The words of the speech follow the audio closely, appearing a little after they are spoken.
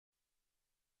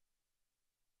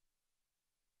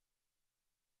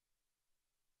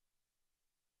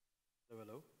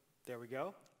hello. There we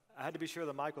go. I had to be sure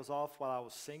the mic was off while I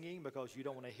was singing because you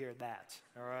don't want to hear that,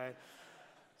 all right?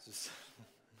 Just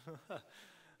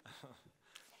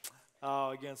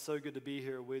again, so good to be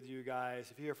here with you guys.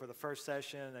 If you're here for the first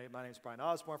session, my name is Brian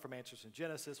Osborne from Answers in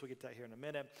Genesis. We'll get to that here in a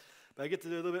minute. But I get to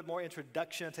do a little bit more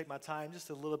introduction, take my time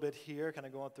just a little bit here, kind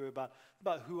of going through about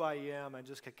who I am and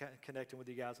just connecting with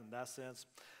you guys in that sense.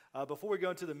 Before we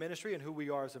go into the ministry and who we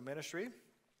are as a ministry,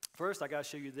 first I got to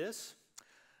show you this.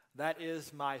 That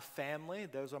is my family.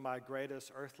 Those are my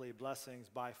greatest earthly blessings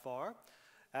by far.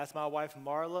 That's my wife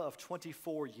Marla of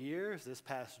 24 years this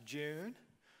past June.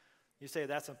 You say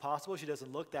that's impossible. She doesn't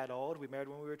look that old. We married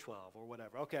when we were 12 or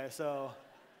whatever. Okay, so.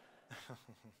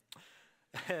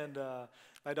 And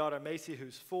my daughter Macy,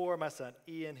 who's 4. My son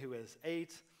Ian, who is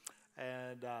 8.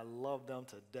 And I love them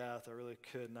to death. I really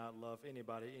could not love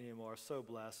anybody anymore. So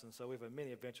blessed. And so we've had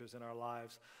many adventures in our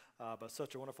lives, but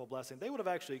such a wonderful blessing. They would have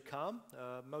actually come,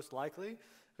 most likely,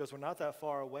 because we're not that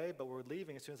far away, but we're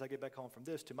leaving as soon as I get back home from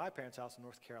this to my parents' house in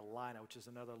North Carolina, which is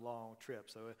another long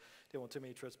trip. So I didn't want too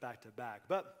many trips back to back.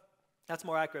 But that's a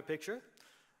more accurate picture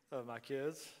of my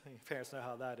kids. Your parents know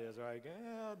how that is, right?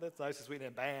 Yeah, that's nice and sweet,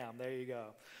 and bam, there you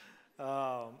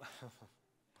go.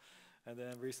 And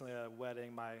then recently a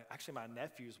wedding, my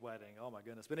nephew's wedding. Oh my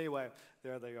goodness. But anyway,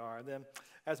 there they are. And then,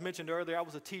 as mentioned earlier, I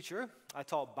was a teacher. I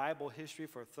taught Bible history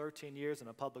for 13 years in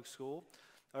a public school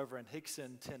over in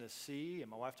Hickson, Tennessee.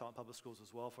 And my wife taught in public schools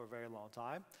as well for a very long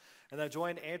time. And I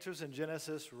joined Answers in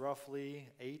Genesis roughly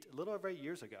a little over 8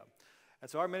 years ago. And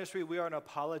so our ministry, we are an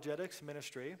apologetics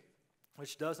ministry,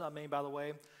 which does not mean, by the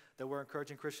way, that we're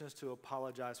encouraging Christians to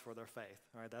apologize for their faith.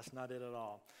 All right, that's not it at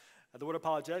all. The word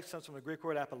apologetics comes from the Greek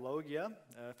word apologia,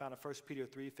 found in 1 Peter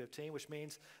 3:15, which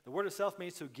means, the word itself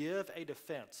means to give a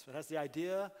defense. It has the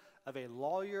idea of a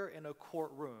lawyer in a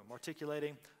courtroom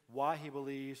articulating why he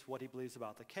believes what he believes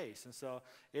about the case. And so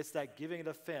it's that giving a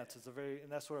defense. It's in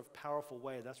that sort of powerful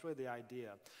way. That's really the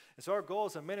idea. And so our goal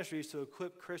as a ministry is to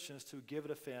equip Christians to give a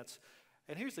defense.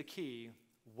 And here's the key: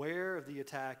 where the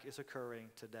attack is occurring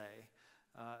today.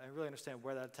 And really understand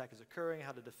where that attack is occurring,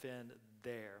 how to defend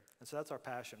there. And so that's our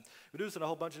passion. We do this in a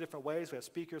whole bunch of different ways. We have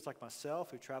speakers like myself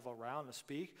who travel around and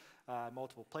speak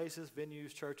multiple places,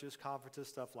 venues, churches, conferences,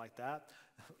 stuff like that.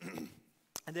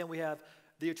 And then we have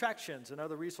the attractions and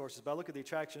other resources. But I look at the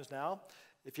attractions now.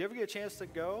 If you ever get a chance to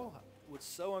go, I would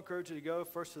so encourage you to go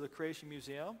first to the Creation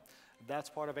Museum. That's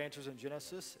part of Answers in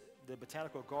Genesis. The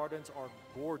botanical gardens are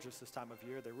gorgeous this time of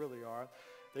year. They really are.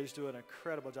 They just do an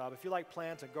incredible job. If you like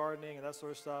plants and gardening and that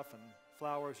sort of stuff and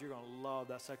flowers, you're going to love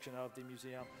that section of the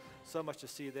museum. So much to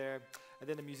see there. And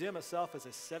then the museum itself is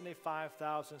a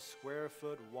 75,000 square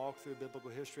foot walk through biblical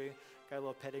history. Got a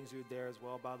little petting zoo there as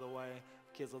well, by the way.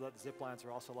 Kids love that. The zip lines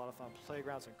are also a lot of fun.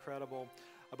 Playground's incredible.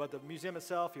 But the museum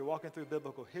itself, you're walking through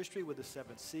biblical history with the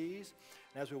 7 C's.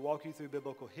 And as we walk you through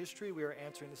biblical history, we are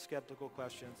answering the skeptical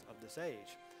questions of this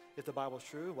age. If the Bible is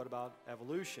true, what about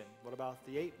evolution? What about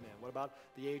the 8 men? What about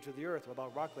the age of the earth? What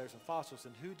about rock layers and fossils?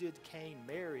 And who did Cain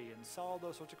marry? And all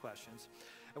those sorts of questions.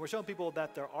 And we're showing people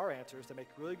that there are answers that make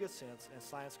really good sense, and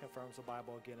science confirms the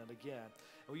Bible again and again.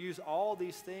 And we use all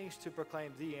these things to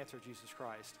proclaim the answer, Jesus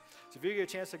Christ. So if you get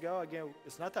a chance to go, again,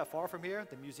 it's not that far from here.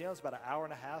 The museum's about an hour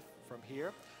and a half from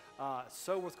here.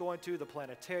 So worth going to. The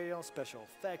planetarium, special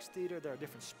effects theater. There are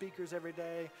different speakers every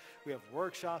day. We have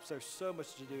workshops. There's so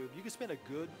much to do. You can spend a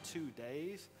good 2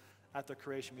 days at the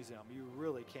Creation Museum. You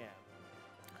really can.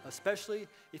 Especially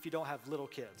if you don't have little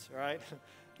kids, all right?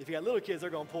 If you got little kids,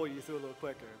 they're going to pull you through a little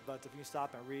quicker. But if you can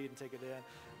stop and read and take it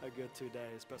in, a good 2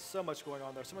 days. But so much going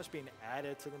on there. So much being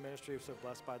added to the ministry. We're so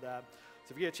blessed by that.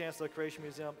 So if you get a chance to the Creation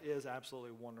Museum, it is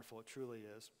absolutely wonderful. It truly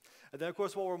is. And then, of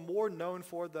course, what we're more known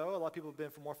for, though, a lot of people have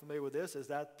been more familiar with this, is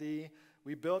that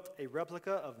we built a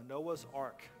replica of Noah's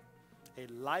Ark, a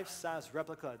life-size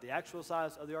replica, the actual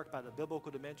size of the ark by the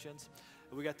biblical dimensions.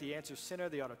 And we got the Answers Center,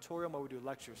 the auditorium where we do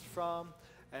lectures from.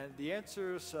 And the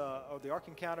Answers, or the Ark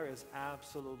Encounter, is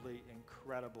absolutely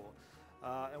incredible.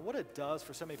 And what it does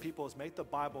for so many people is make the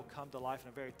Bible come to life in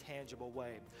a very tangible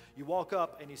way. You walk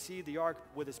up and you see the ark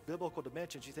with its biblical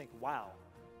dimensions. You think, wow,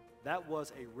 that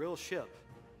was a real ship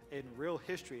in real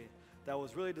history that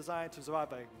was really designed to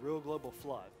survive a real global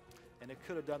flood. And it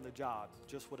could have done the job,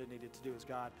 just what it needed to do, as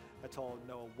God had told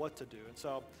Noah what to do. And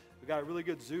so we got a really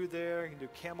good zoo there. You can do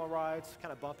camel rides,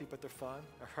 kind of bumpy, but they're fun,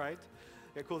 all right?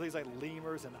 You got cool things like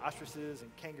lemurs and ostriches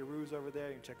and kangaroos over there.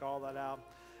 You can check all that out.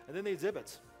 And then the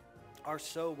exhibits are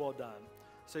so well done.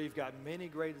 So you've got many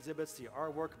great exhibits. The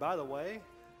artwork, by the way,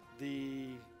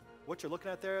 what you're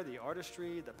looking at there, the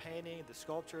artistry, the painting, the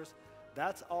sculptures,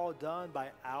 that's all done by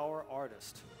our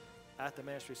artist at the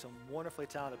ministry. Some wonderfully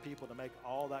talented people to make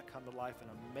all that come to life in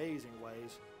amazing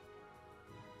ways.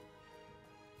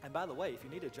 And by the way, if you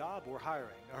need a job, we're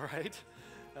hiring, all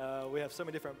right? We have so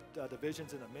many different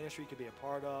divisions in the ministry you could be a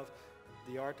part of.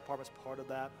 The art department's part of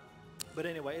that. But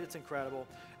anyway, it's incredible.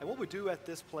 And what we do at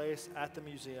this place, at the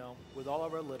museum, with all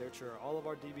of our literature, all of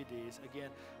our DVDs, again,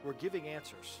 we're giving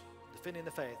answers, defending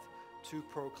the faith, to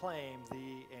proclaim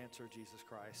the answer, Jesus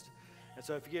Christ. And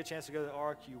so if you get a chance to go to the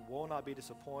Ark, you will not be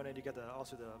disappointed. You got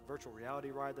also the virtual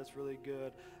reality ride that's really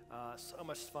good. So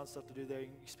much fun stuff to do there. You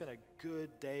spend a good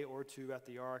day or two at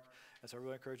the Ark, and so I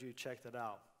really encourage you to check that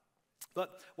out.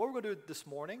 But what we're going to do this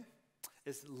morning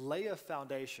is lay a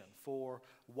foundation for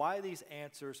why these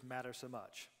answers matter so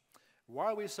much. Why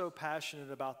are we so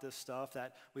passionate about this stuff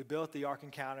that we built the Ark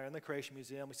Encounter and the Creation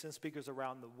Museum? We send speakers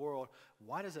around the world.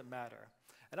 Why does it matter?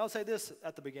 And I'll say this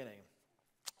at the beginning.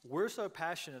 We're so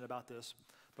passionate about this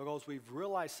because we've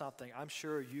realized something I'm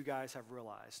sure you guys have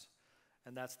realized,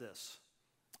 and that's this.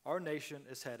 Our nation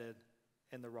is headed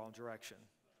in the wrong direction.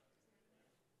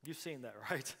 You've seen that,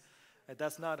 right? And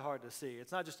that's not hard to see.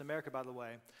 It's not just America, by the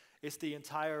way. It's the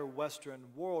entire Western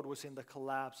world. We're seeing the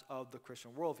collapse of the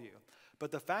Christian worldview.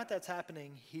 But the fact that's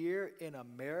happening here in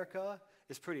America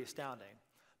is pretty astounding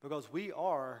because we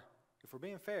are, if we're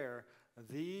being fair,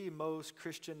 the most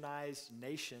Christianized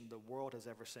nation the world has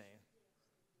ever seen.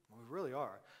 We really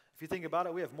are. If you think about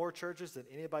it, we have more churches than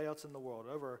anybody else in the world,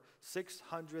 over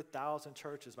 600,000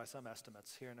 churches by some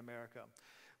estimates here in America.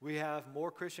 We have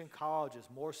more Christian colleges,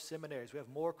 more seminaries. We have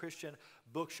more Christian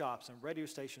bookshops and radio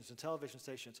stations and television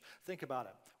stations. Think about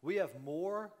it. We have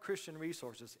more Christian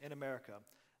resources in America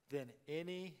than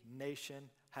any nation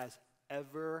has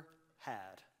ever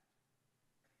had.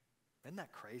 Isn't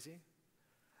that crazy?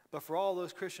 But for all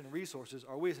those Christian resources,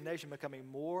 are we as a nation becoming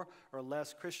more or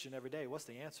less Christian every day? What's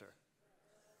the answer?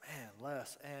 Man,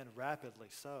 less and rapidly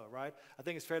so, right? I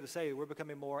think it's fair to say we're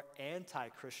becoming more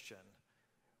anti-Christian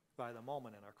by the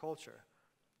moment in our culture.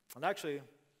 And actually,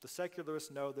 the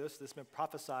secularists know this. This has been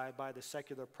prophesied by the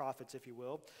secular prophets, if you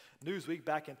will. Newsweek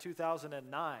back in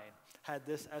 2009 had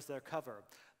this as their cover,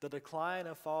 The Decline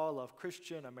and Fall of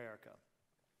Christian America.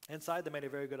 Inside, they made a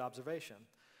very good observation.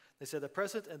 They said the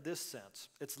present in this sense,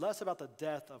 it's less about the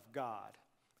death of God,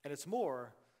 and it's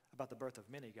more about the birth of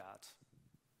many gods.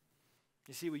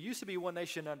 You see, we used to be one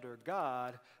nation under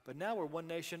God, but now we're one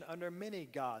nation under many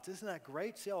gods. Isn't that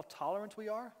great? See how tolerant we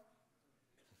are?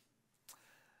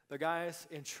 But guys,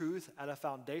 in truth, at a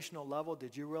foundational level,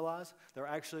 did you realize there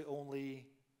are actually only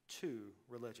two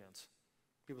religions?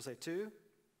 People say two,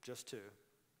 just two.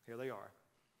 Here they are.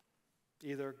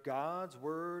 Either God's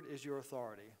word is your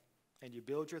authority, and you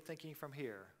build your thinking from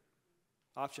here.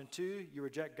 Option two, you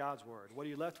reject God's word. What are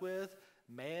you left with?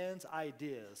 Man's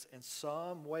ideas in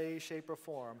some way, shape, or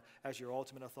form as your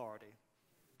ultimate authority.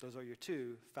 Those are your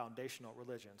two foundational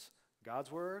religions,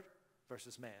 God's word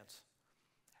versus man's.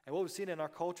 And what we've seen in our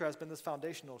culture has been this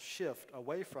foundational shift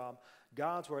away from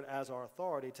God's word as our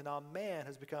authority to now man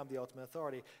has become the ultimate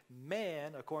authority.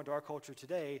 Man, according to our culture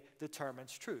today,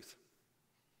 determines truth.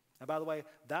 And by the way,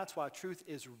 that's why truth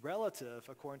is relative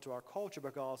according to our culture,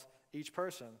 because each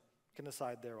person can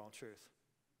decide their own truth.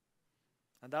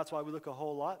 And that's why we look a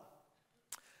whole lot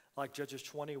like Judges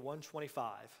 21:25.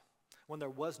 When there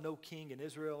was no king in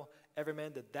Israel, every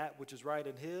man did that which is right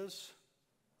in his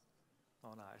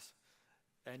own eyes.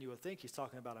 And you would think he's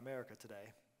talking about America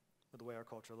today with the way our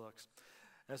culture looks.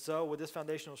 And so with this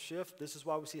foundational shift, this is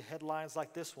why we see headlines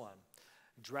like this one.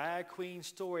 Drag Queen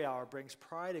Story Hour brings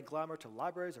pride and glamour to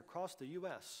libraries across the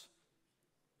U.S.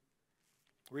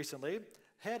 Recently,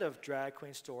 head of Drag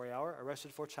Queen Story Hour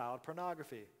arrested for child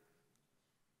pornography.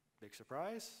 Big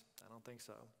surprise? I don't think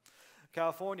so.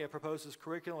 California proposes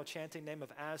curriculum chanting name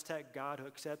of Aztec god who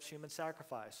accepts human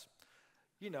sacrifice.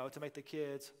 You know, to make the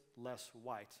kids less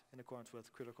white in accordance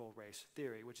with critical race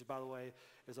theory, which, by the way,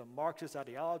 is a Marxist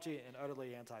ideology and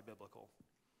utterly anti-biblical.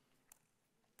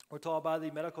 We're told by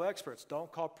the medical experts,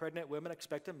 don't call pregnant women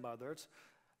expectant mothers.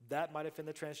 That might offend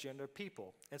the transgender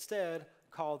people. Instead,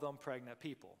 call them pregnant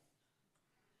people.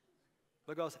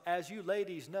 Because as you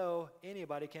ladies know,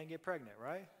 anybody can get pregnant,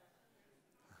 right?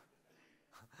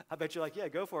 I bet you're like, yeah,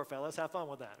 go for it, fellas. Have fun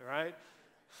with that, right?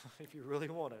 If you really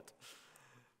want it.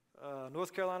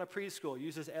 North Carolina preschool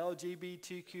uses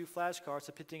LGBTQ flashcards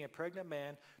depicting a pregnant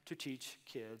man to teach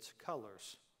kids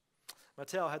colors.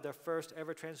 Mattel had their first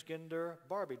ever transgender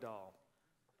Barbie doll.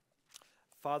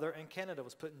 Father in Canada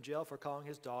was put in jail for calling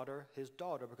his daughter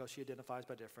because she identifies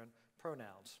by different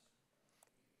pronouns.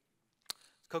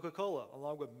 Coca-Cola,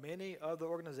 along with many other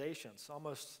organizations,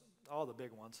 almost all the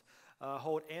big ones,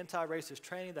 hold anti-racist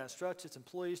training that instructs its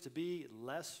employees to be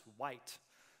less white.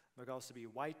 Because to be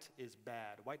white is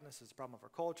bad. Whiteness is a problem of our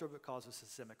culture, but causes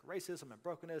systemic racism and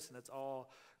brokenness, and it's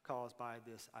all caused by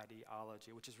this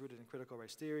ideology, which is rooted in critical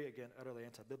race theory. Again, utterly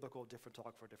anti-biblical, different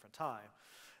talk for a different time.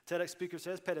 TEDx speaker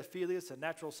says pedophilia is a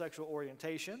natural sexual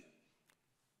orientation.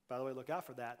 By the way, look out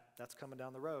for that. That's coming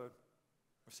down the road.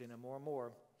 We're seeing it more and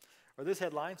more. Or this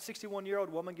headline,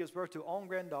 61-year-old woman gives birth to own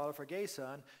granddaughter for gay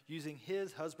son using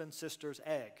his husband's sister's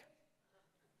egg.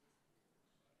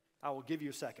 I will give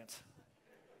you a second.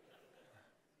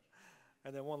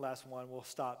 And then one last one, we'll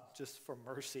stop just for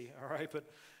mercy, all right? But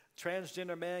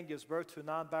transgender man gives birth to a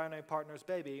non-binary partner's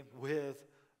baby with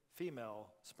female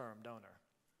sperm donor.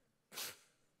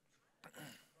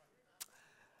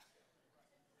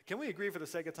 Can we agree for the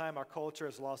sake of time our culture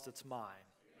has lost its mind?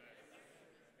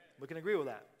 We can agree with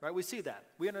that, right? We see that.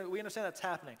 We understand that's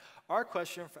happening. Our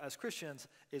question as Christians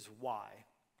is why,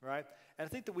 right? And I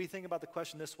think that we think about the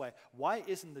question this way. Why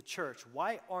isn't the church,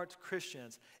 why aren't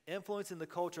Christians influencing the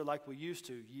culture like we used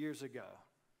to years ago?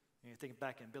 You think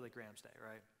back in Billy Graham's day,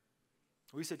 right?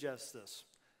 We suggest this.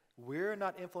 We're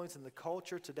not influencing the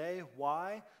culture today.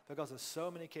 Why? Because of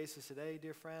so many cases today,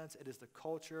 dear friends, it is the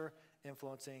culture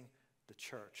influencing the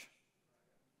church.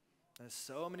 In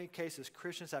so many cases,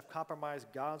 Christians have compromised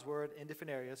God's word in different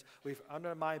areas. We've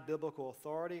undermined biblical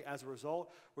authority. As a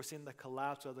result, we're seeing the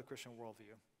collapse of the Christian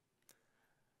worldview.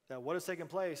 Now, what has taken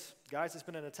place? Guys, it's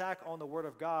been an attack on the word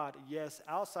of God. Yes,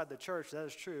 outside the church, that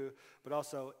is true, but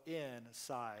also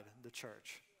inside the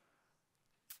church.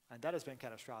 And that has been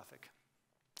catastrophic.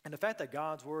 And the fact that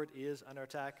God's word is under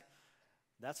attack,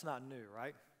 that's not new,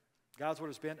 right? God's word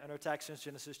has been under attack since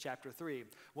Genesis chapter 3.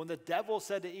 When the devil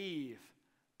said to Eve,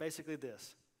 basically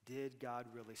this, did God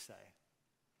really say?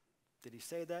 Did he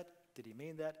say that? Did he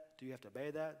mean that? Do you have to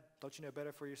obey that? Don't you know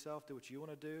better for yourself? Do what you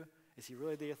want to do? Is he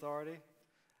really the authority?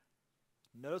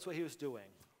 Notice what he was doing.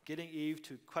 Getting Eve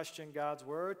to question God's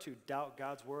word, to doubt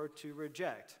God's word, to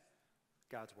reject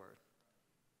God's word.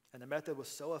 And the method was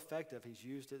so effective, he's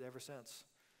used it ever since.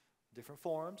 Different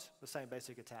forms, the same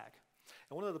basic attack.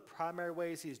 And one of the primary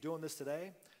ways he's doing this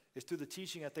today is through the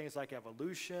teaching of things like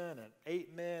evolution and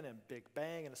ape men and Big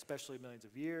Bang and especially millions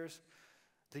of years,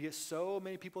 to get so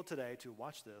many people today to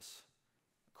watch this,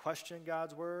 question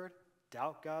God's word,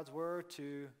 doubt God's word,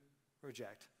 to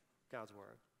reject God's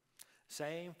word.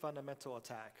 Same fundamental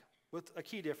attack with a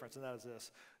key difference, and that is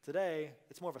this. Today,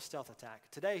 it's more of a stealth attack.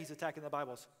 Today, he's attacking the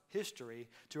Bible's history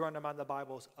to undermine the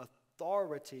Bible's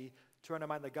authority, to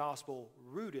undermine the gospel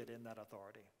rooted in that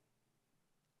authority.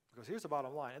 Because here's the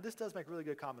bottom line, and this does make really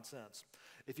good common sense.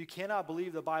 If you cannot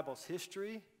believe the Bible's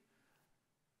history,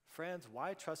 friends,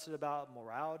 why trust it about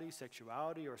morality,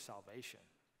 sexuality, or salvation?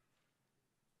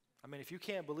 I mean, if you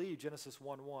can't believe Genesis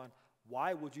 1:1,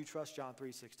 why would you trust John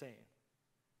 3:16?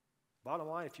 Bottom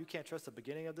line, if you can't trust the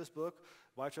beginning of this book,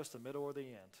 why trust the middle or the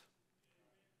end?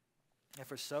 And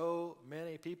for so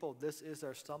many people, this is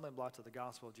their stumbling block to the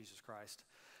gospel of Jesus Christ.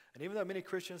 And even though many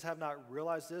Christians have not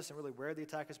realized this and really where the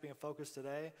attack is being focused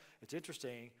today, it's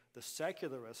interesting, the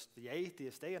secularists, the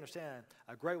atheists, they understand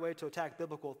a great way to attack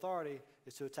biblical authority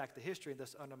is to attack the history and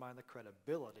thus undermine the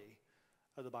credibility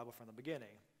of the Bible from the beginning.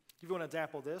 Give you an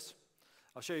example of this.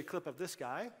 I'll show you a clip of this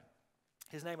guy.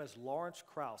 His name is Lawrence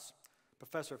Krauss,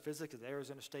 professor of physics at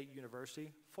Arizona State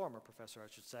University, former professor,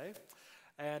 I should say.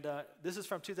 And this is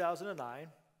from 2009.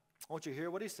 I want you to hear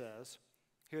what he says,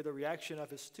 hear the reaction of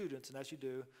his students, and as you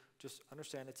do, just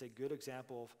understand it's a good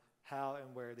example of how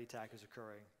and where the attack is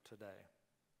occurring today.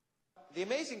 The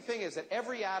amazing thing is that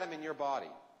every atom in your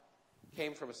body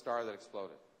came from a star that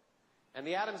exploded. And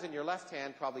the atoms in your left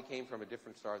hand probably came from a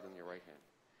different star than your right hand.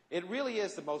 It really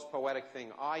is the most poetic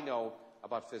thing I know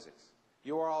about physics.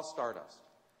 You are all stardust.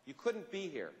 You couldn't be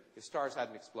here if stars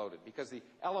hadn't exploded, because the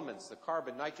elements, the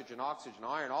carbon, nitrogen, oxygen,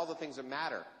 iron, all the things that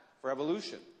matter for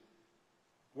evolution,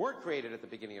 weren't created at the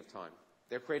beginning of time.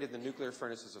 They're created in the nuclear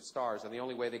furnaces of stars, and the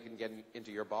only way they can get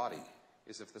into your body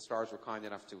is if the stars were kind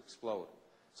enough to explode.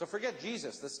 So forget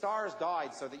Jesus. The stars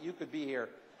died so that you could be here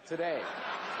today.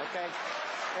 Okay?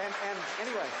 And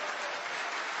anyway,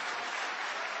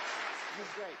 this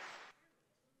is great.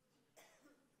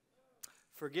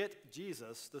 Forget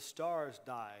Jesus, the stars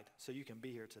died so you can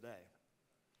be here today.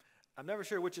 I'm never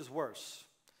sure which is worse,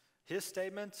 his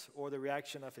statement or the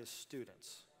reaction of his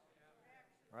students,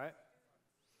 right?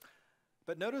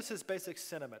 But notice his basic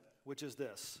sentiment, which is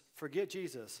this. Forget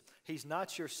Jesus. He's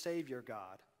not your Savior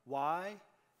God. Why?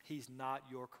 He's not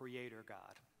your Creator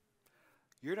God.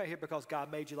 You're not here because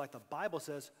God made you like the Bible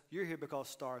says. You're here because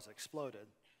stars exploded.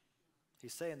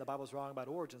 He's saying the Bible's wrong about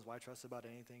origins. Why trust about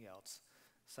anything else?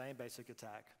 Same basic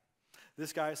attack.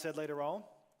 This guy said later on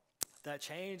that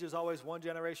change is always one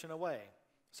generation away.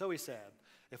 So he said,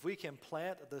 if we can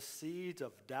plant the seeds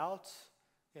of doubts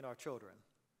in our children.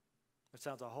 It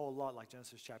sounds a whole lot like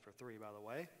Genesis chapter 3, by the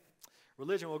way.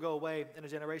 Religion will go away in a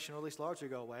generation, or at least largely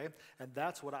go away, and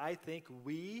that's what I think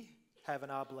we have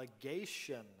an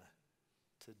obligation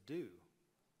to do.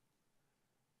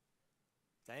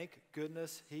 Thank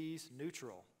goodness he's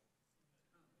neutral.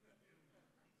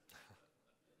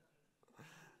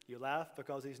 You laugh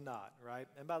because he's not, right?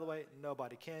 And by the way,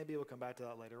 nobody can be. We'll come back to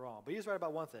that later on. But he's right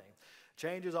about one thing.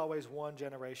 Change is always one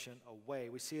generation away.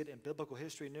 We see it in biblical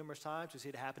history numerous times. We see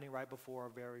it happening right before our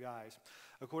very eyes.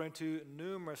 According to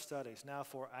numerous studies, now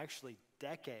for actually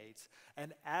decades,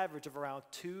 an average of around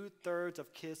 2/3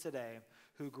 of kids today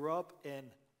who grew up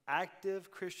in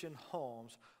active Christian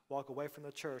homes walk away from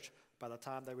the church by the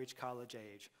time they reach college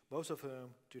age, most of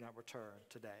whom do not return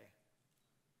today.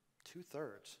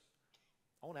 2/3.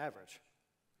 On average.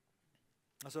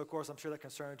 And so, of course, I'm sure that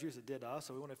concerns you as it did us,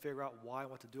 so we want to figure out why and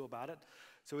what to do about it.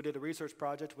 So we did a research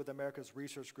project with America's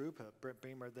Research Group, Brent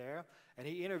Beamer there, and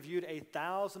he interviewed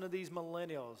 1,000 of these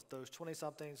millennials, those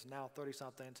 20-somethings, now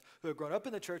 30-somethings, who have grown up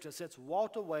in the church and since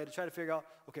walked away to try to figure out,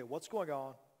 okay, what's going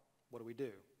on? What do we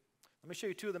do? Let me show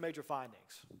you two of the major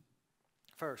findings.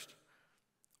 First,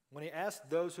 when he asked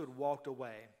those who had walked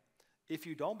away, if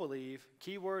you don't believe,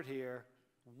 key word here,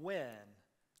 when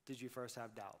did you first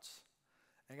have doubts?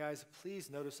 And guys,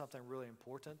 please notice something really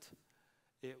important.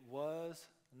 It was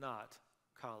not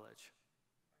college.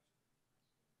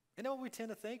 You know what we tend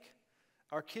to think?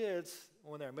 Our kids,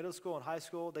 when they're in middle school and high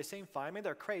school, they seem fine. I mean,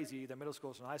 they're crazy, they're middle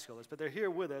schoolers and high schoolers, but they're here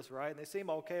with us, right? And they seem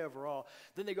okay overall.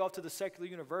 Then they go off to the secular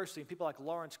university, and people like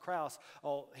Lawrence Krauss,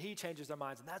 oh, he changes their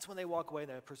minds. And that's when they walk away,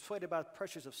 and they're persuaded by the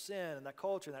pressures of sin and that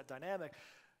culture and that dynamic.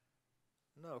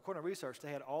 No, according to research, they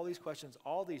had all these questions,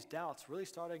 all these doubts, really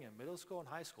starting in middle school and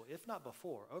high school, if not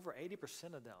before. Over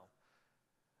 80% of them.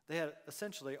 They had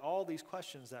essentially all these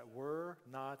questions that were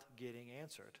not getting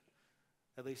answered,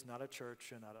 at least not at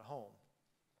church and not at home.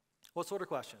 What sort of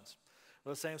questions?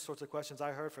 Well, the same sorts of questions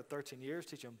I heard for 13 years,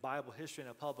 teaching Bible history in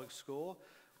a public school,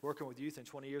 working with youth in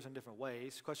 20 years in different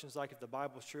ways. Questions like, if the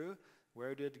Bible is true,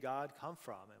 where did God come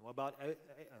from? And what about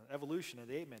evolution and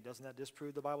the ape man? Doesn't that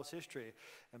disprove the Bible's history?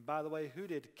 And by the way, who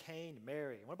did Cain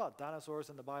marry? What about dinosaurs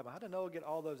in the Bible? How did Noah get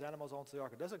all those animals onto the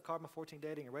ark? Doesn't carbon-14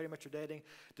 dating and radiometric dating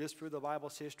disprove the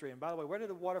Bible's history? And by the way, where did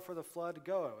the water for the flood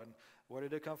go? And where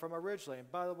did it come from originally?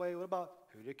 And by the way, what about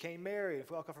who did Cain marry?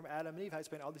 If we all come from Adam and Eve, how do you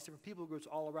explain all these different people groups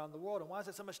all around the world? And why is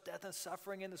there so much death and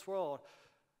suffering in this world?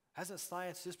 Hasn't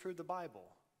science disproved the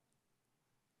Bible?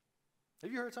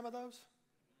 Have you heard some of those?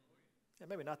 Yeah,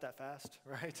 maybe not that fast,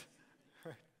 right?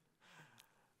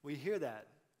 We hear that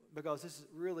because this is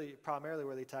really primarily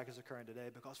where the attack is occurring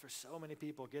today, because for so many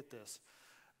people, get this,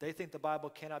 they think the Bible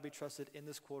cannot be trusted in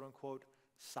this quote-unquote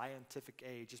scientific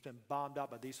age. It's been bombed out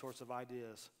by these sorts of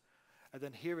ideas. And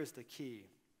then here is the key,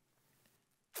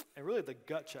 and really the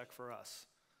gut check for us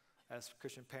as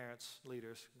Christian parents,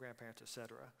 leaders, grandparents,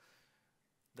 etc.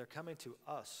 They're coming to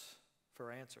us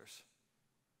for answers.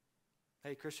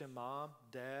 Hey, Christian mom,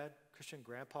 dad, Christian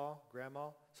grandpa, grandma,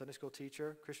 Sunday school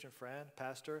teacher, Christian friend,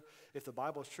 pastor, if the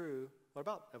Bible is true, what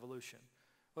about evolution?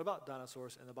 What about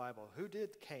dinosaurs in the Bible? Who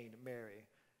did Cain marry?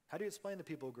 How do you explain the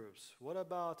people groups? What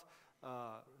about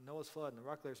Noah's flood and the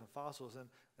rock layers and fossils? And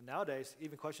nowadays,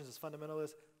 even questions as fundamental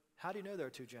as, how do you know there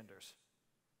are two genders?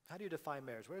 How do you define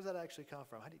marriage? Where does that actually come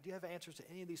from? Do you have answers to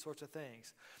any of these sorts of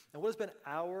things? And what has been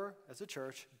our, as a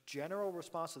church, general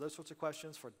response to those sorts of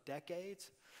questions for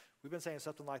decades? We've been saying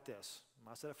something like this.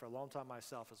 I said it for a long time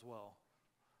myself as well.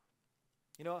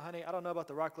 You know what, honey, I don't know about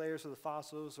the rock layers or the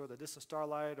fossils or the distant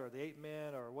starlight or the ape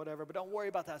men or whatever, but don't worry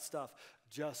about that stuff.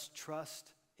 Just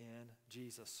trust in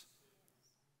Jesus.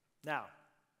 Now,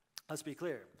 let's be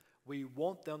clear. We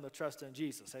want them to trust in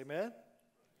Jesus. Amen?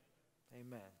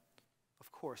 Amen.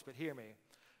 Of course, but hear me.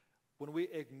 When we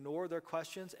ignore their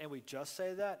questions and we just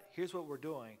say that, here's what we're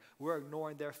doing. We're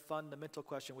ignoring their fundamental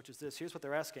question, which is this. Here's what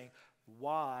they're asking.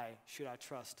 Why should I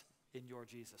trust in your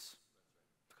Jesus?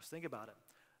 Because think about it.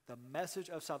 The message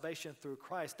of salvation through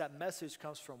Christ, that message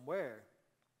comes from where?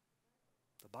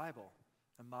 The Bible.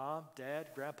 And mom, dad,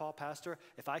 grandpa, pastor,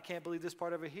 if I can't believe this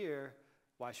part over here,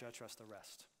 why should I trust the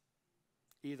rest?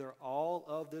 Either all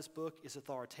of this book is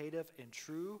authoritative and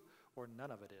true, or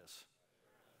none of it is.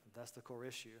 That's the core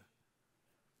issue.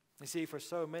 You see, for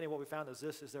so many, what we found is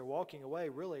this, is they're walking away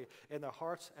really in their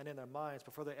hearts and in their minds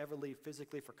before they ever leave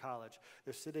physically for college.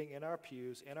 They're sitting in our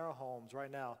pews, in our homes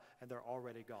right now, and they're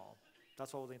already gone.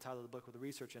 That's what the title of the book with the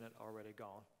research in it, Already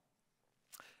Gone.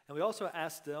 And we also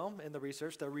asked them in the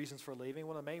research their reasons for leaving.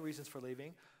 One of the main reasons for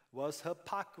leaving was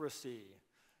hypocrisy.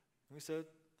 And we said,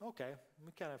 okay,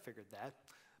 we kind of figured that.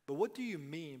 But what do you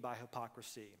mean by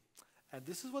hypocrisy? And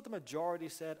this is what the majority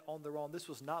said on their own. This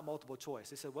was not multiple choice.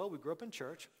 They said, well, we grew up in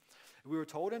church. We were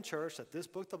told in church that this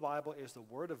book, the Bible, is the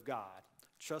Word of God.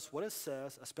 Trust what it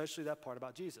says, especially that part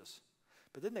about Jesus.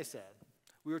 But then they said,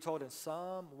 we were told in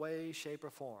some way, shape, or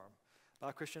form by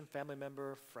a Christian family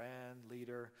member, friend,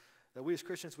 leader, that we as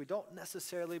Christians, we don't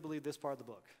necessarily believe this part of the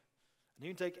book. And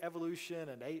you can take evolution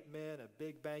and 8 men, a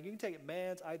Big Bang. You can take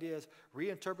man's ideas,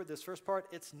 reinterpret this first part.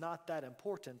 It's not that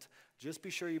important. Just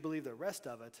be sure you believe the rest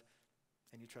of it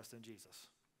and you trust in Jesus.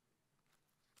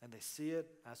 And they see it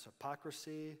as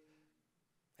hypocrisy,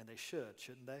 and they should,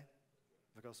 shouldn't they?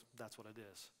 Because that's what it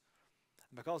is.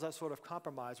 And because that sort of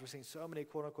compromise, we're seeing so many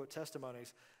quote-unquote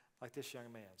testimonies like this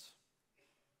young man's.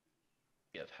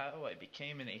 Of how I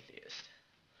became an atheist.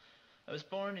 I was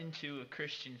born into a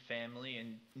Christian family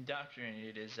and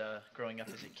indoctrinated as growing up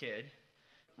as a kid.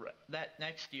 That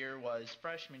next year was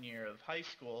freshman year of high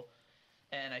school,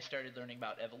 and I started learning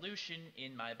about evolution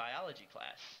in my biology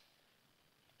class.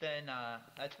 Then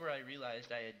that's where I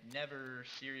realized I had never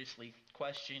seriously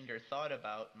questioned or thought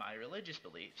about my religious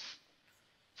beliefs.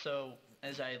 So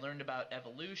as I learned about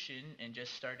evolution and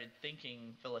just started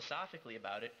thinking philosophically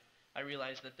about it, I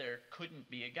realized that there couldn't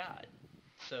be a God.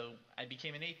 So I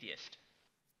became an atheist.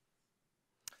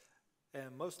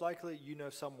 And most likely you know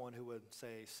someone who would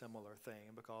say a similar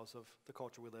thing because of the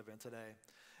culture we live in today.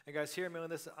 And guys, hear me on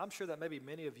this. I'm sure that maybe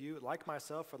many of you, like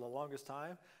myself for the longest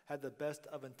time, had the best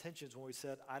of intentions when we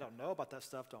said, I don't know about that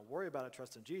stuff, don't worry about it,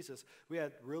 trust in Jesus. We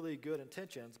had really good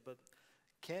intentions, but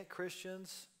can't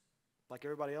Christians, like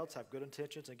everybody else, have good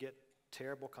intentions and get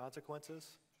terrible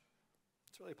consequences?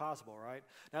 It's really possible, right?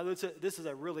 Now, this is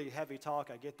a really heavy talk,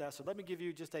 I get that. So let me give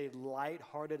you just a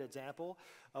light-hearted example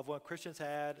of when Christians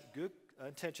had good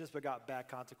intentions but got bad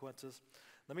consequences.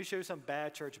 Let me show you some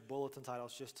bad church bulletin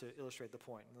titles just to illustrate the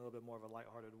point in a little bit more of a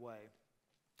lighthearted way.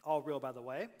 All real, by the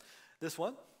way. This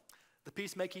one, the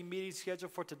peacemaking meeting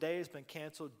scheduled for today has been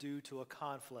canceled due to a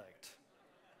conflict.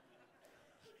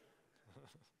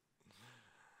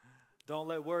 Don't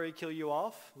let worry kill you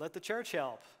off. Let the church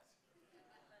help.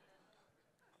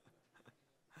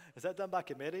 Is that done by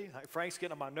committee? Like Frank's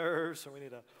getting on my nerves, so we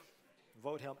need to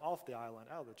vote him off the island,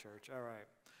 out of the church. All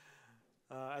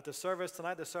right. At the service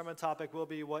tonight, the sermon topic will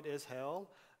be, what is hell?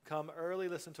 Come early,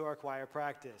 listen to our choir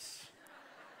practice.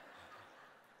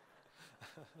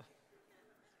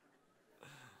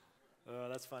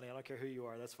 That's funny. I don't care who you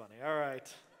are. That's funny. All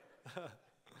right.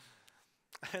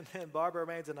 And then Barbara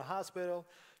remains in the hospital.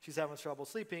 She's having trouble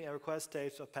sleeping and requests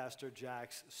tapes of Pastor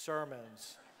Jack's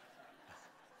sermons.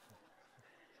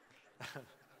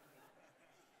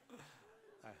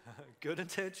 Good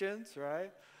intentions,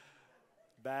 right?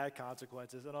 Bad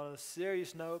consequences. And on a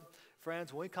serious note,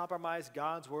 friends, when we compromise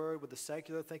God's word with the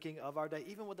secular thinking of our day,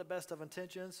 even with the best of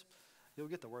intentions, you'll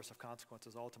get the worst of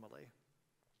consequences ultimately.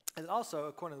 And also,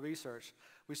 according to the research,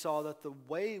 we saw that the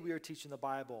way we are teaching the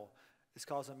Bible is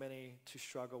causing many to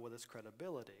struggle with its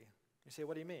credibility. You say,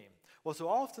 what do you mean? Well, so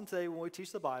often today when we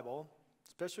teach the Bible,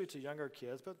 especially to younger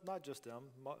kids, but not just them,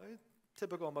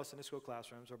 typical in most Sunday school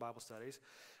classrooms or Bible studies,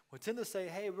 we tend to say,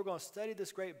 hey, we're going to study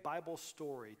this great Bible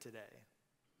story today.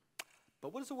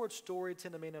 But what does the word story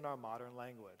tend to mean in our modern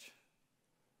language?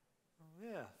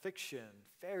 Yeah, fiction,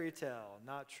 fairy tale,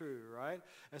 not true, right?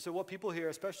 And so what people hear,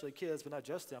 especially kids, but not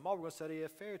just them, oh, we're going to study a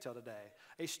fairy tale today.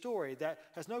 A story that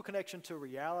has no connection to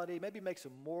reality, maybe makes a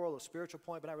moral or spiritual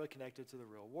point, but not really connected to the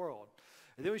real world.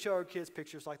 And then we show our kids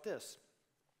pictures like this,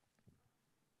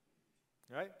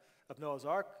 right? Of Noah's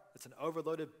Ark. It's an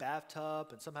overloaded bathtub,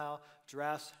 and somehow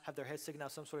giraffes have their heads sticking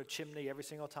out some sort of chimney every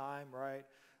single time, right?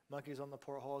 Monkeys on the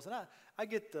portholes. And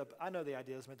I know the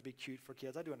idea is meant to be cute for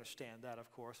kids. I do understand that, of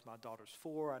course. My daughter's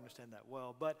 4. I understand that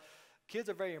well. But kids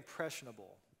are very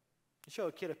impressionable. You show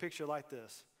a kid a picture like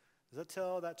this. Does that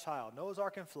tell that child Noah's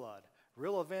Ark and flood,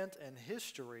 real event in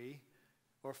history,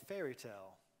 or fairy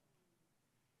tale?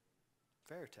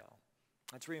 Fairy tale.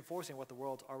 It's reinforcing what the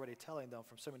world's already telling them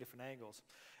from so many different angles.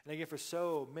 And again, for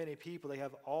so many people, they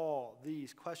have all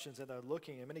these questions, and they're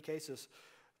looking, in many cases,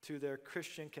 to their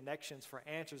Christian connections for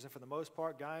answers. And for the most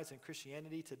part, guys, in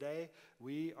Christianity today,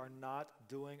 we are not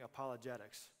doing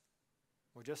apologetics.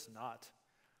 We're just not.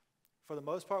 For the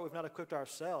most part, we've not equipped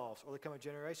ourselves or the coming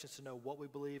generations to know what we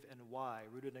believe and why,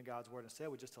 rooted in God's word. Instead,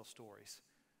 we just tell stories.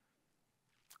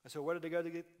 And so where did they go to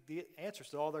get the answers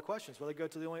to all their questions? Well, they go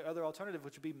to the only other alternative,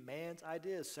 which would be man's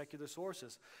ideas, secular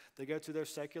sources. They go to their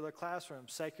secular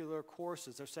classrooms, secular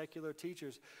courses, their secular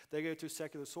teachers. They go to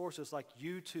secular sources like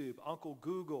YouTube, Uncle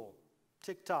Google,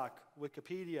 TikTok,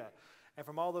 Wikipedia. And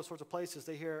from all those sorts of places,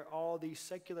 they hear all these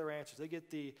secular answers. They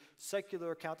get the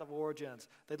secular account of origins.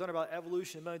 They learn about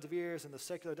evolution in millions of years and the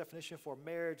secular definition for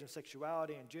marriage and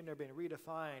sexuality and gender being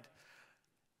redefined.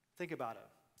 Think about it.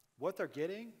 What they're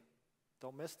getting,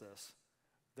 don't miss this,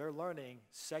 they're learning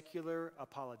secular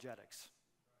apologetics.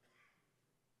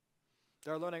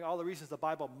 They're learning all the reasons the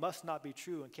Bible must not be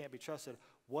true and can't be trusted.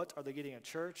 What are they getting at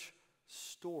church?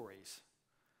 Stories.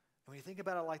 And when you think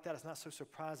about it like that, it's not so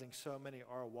surprising so many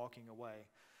are walking away.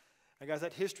 And guys,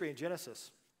 that history in Genesis,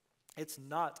 it's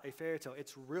not a fairy tale.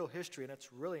 It's real history, and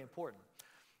it's really important.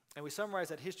 And we summarize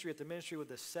that history at the ministry with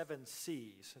the 7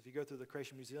 C's. If you go through the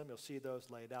Creation Museum, you'll see those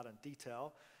laid out in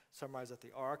detail, summarized at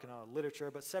the Ark and all the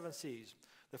literature, but 7 C's.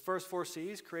 The first 4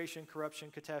 C's, creation, corruption,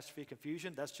 catastrophe,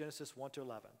 confusion, that's Genesis 1 to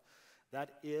 11.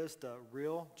 That is the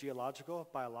real geological,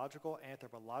 biological,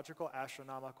 anthropological,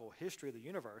 astronomical history of the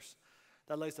universe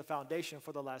that lays the foundation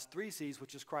for the last 3 C's,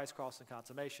 which is Christ, cross, and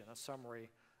consummation, a summary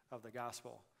of the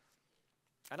gospel.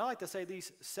 And I like to say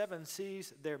these 7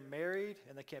 C's, they're married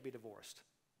and they can't be divorced.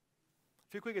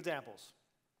 A few quick examples.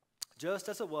 Just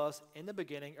as it was in the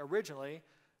beginning, originally,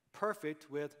 perfect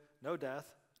with no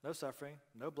death, no suffering,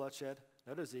 no bloodshed,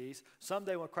 no disease.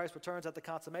 Someday when Christ returns at the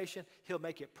consummation, he'll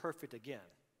make it perfect again.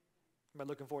 Am I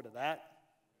looking forward to that?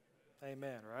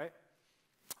 Amen, right?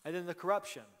 And then the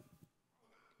corruption.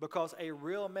 Because a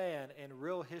real man in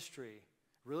real history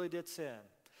really did sin.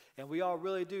 And we all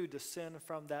really do descend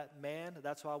from that man.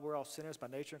 That's why we're all sinners by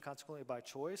nature and consequently by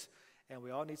choice. And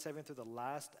we all need saving through the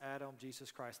last Adam,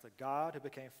 Jesus Christ, the God who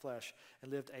became flesh and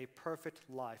lived a perfect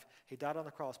life. He died on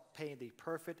the cross, paying the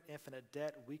perfect, infinite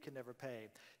debt we can never pay.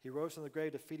 He rose from the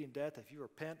grave, defeating death. If you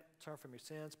repent, turn from your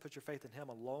sins, put your faith in him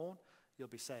alone, you'll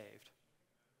be saved.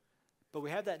 But we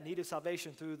have that need of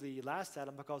salvation through the last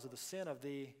Adam because of the sin of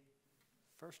the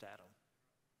first Adam.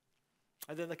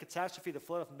 And then the catastrophe, the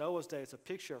flood of Noah's day, is a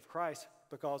picture of Christ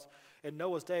because in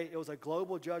Noah's day, it was a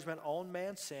global judgment on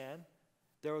man's sin.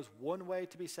 There was one way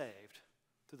to be saved,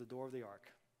 through the door of the ark.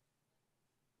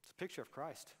 It's a picture of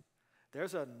Christ.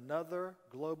 There's another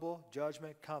global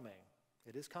judgment coming.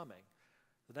 It is coming.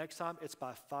 The next time, it's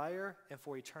by fire and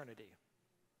for eternity.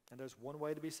 And there's one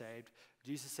way to be saved.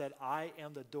 Jesus said, I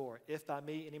am the door. If by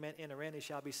me any man enter in, he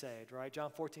shall be saved. Right? John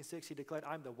 14:6, he declared,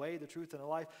 I'm the way, the truth, and the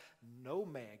life. No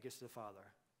man gets to the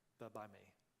Father but by me.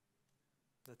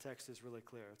 The text is really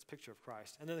clear. It's a picture of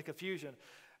Christ. And then the confusion.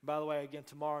 By the way, again,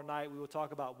 tomorrow night we will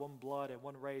talk about one blood and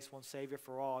one race, one Savior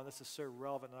for all. And this is so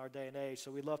relevant in our day and age. So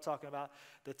we love talking about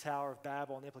the Tower of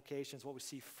Babel and the implications, what we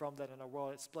see from that in our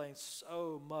world. It explains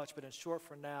so much. But in short,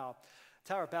 for now,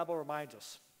 Tower of Babel reminds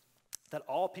us that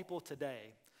all people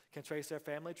today can trace their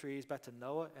family trees back to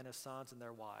Noah and his sons and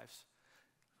their wives.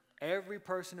 Every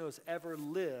person who has ever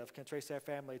lived can trace their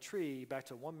family tree back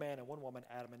to one man and one woman,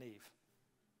 Adam and Eve.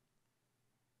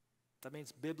 That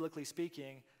means, biblically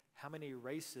speaking, how many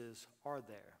races are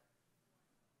there?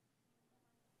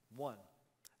 One,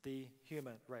 the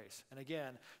human race. And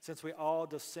again, since we all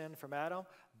descend from Adam,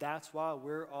 that's why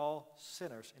we're all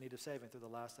sinners in need of saving through the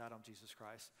last Adam, Jesus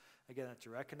Christ. Again, a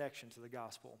direct connection to the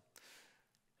gospel.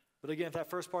 But again, if that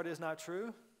first part is not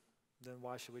true, then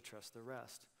why should we trust the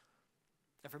rest?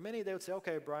 And for many, they would say,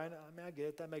 okay, Brian, I get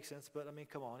it, that makes sense, but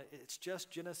come on, it's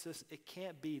just Genesis. It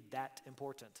can't be that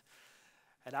important.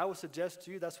 And I would suggest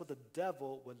to you that's what the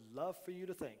devil would love for you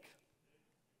to think.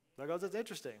 Because it's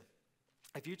interesting.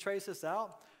 If you trace this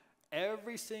out,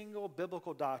 every single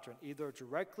biblical doctrine, either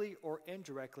directly or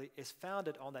indirectly, is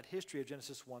founded on that history of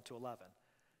Genesis 1 to 11.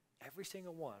 Every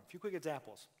single one. A few quick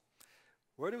examples.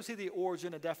 Where do we see the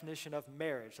origin and definition of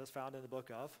marriage? That's found in the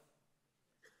book of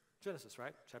Genesis,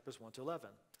 right? Chapters 1 to 11.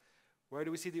 Where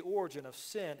do we see the origin of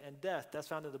sin and death? That's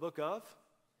found in the book of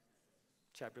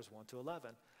chapters 1 to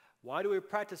 11. Why do we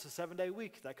practice a 7-day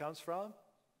week? That comes from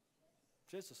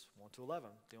Genesis 1 to 11.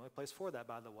 The only place for that,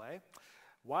 by the way.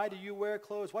 Why do you wear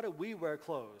clothes? Why do we wear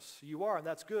clothes? You are, and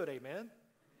that's good, amen?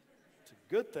 It's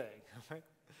a good thing, right?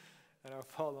 In our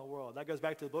fallen world. That goes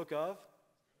back to the book of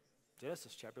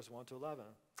Genesis, chapters 1 to 11.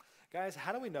 Guys,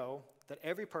 how do we know that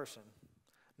every person,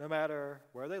 no matter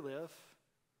where they live,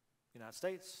 United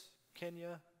States,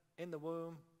 Kenya, in the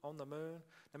womb, on the moon,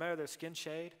 no matter their skin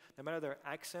shade, no matter their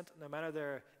accent, no matter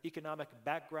their economic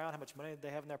background, how much money they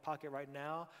have in their pocket right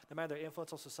now, no matter their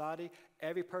influence on society,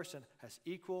 every person has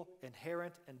equal,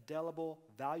 inherent, indelible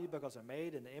value because they're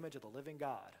made in the image of the living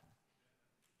God.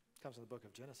 It comes in the book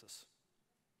of Genesis.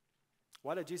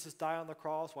 Why did Jesus die on the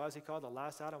cross? Why is he called the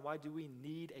last Adam? Why do we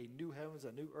need a new heavens,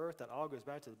 a new earth? That all goes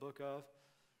back to the book of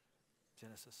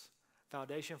Genesis.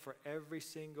 Foundation for every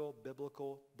single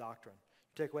biblical doctrine.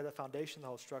 You take away that foundation, the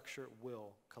whole structure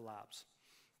will collapse.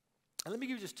 And let me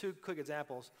give you just 2 quick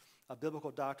examples of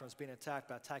biblical doctrines being attacked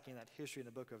by attacking that history in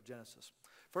the book of Genesis.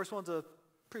 First one's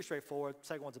pretty straightforward.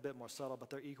 Second one's a bit more subtle, but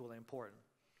they're equally important.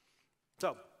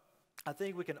 So, I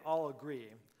think we can all agree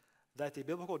that the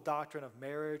biblical doctrine of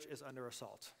marriage is under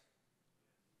assault.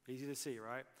 Easy to see,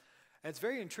 right? And it's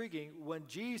very intriguing. When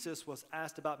Jesus was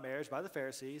asked about marriage by the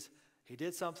Pharisees, he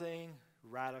did something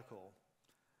radical.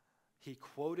 He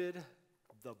quoted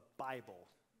the Bible.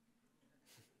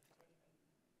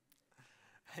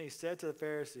 And he said to the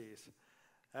Pharisees,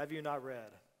 have you not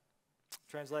read?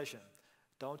 Translation,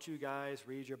 don't you guys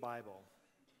read your Bible?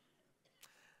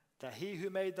 That he who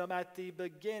made them at the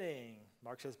beginning,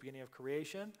 Mark says beginning of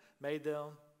creation, made them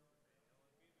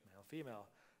male, female.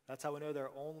 That's how we know there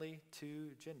are only two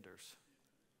genders.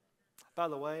 By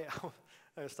the way,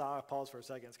 I'll pause for a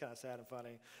second. It's kind of sad and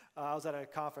funny. I was at a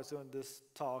conference doing this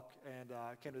talk, and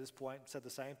I came to this point, said the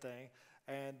same thing.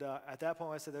 And at that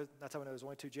point, I said, that's how we know there's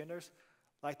only two genders.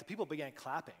 Like, the people began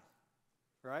clapping,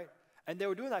 right? And they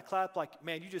were doing that clap like,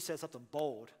 man, you just said something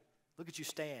bold. Look at you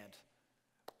stand.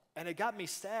 And it got me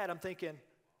sad. I'm thinking,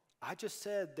 I just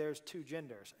said there's two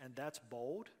genders, and that's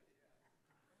bold?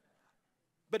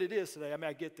 But it is today. I mean,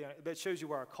 I get there. But it shows you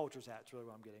where our culture's at. It's really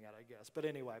what I'm getting at, I guess. But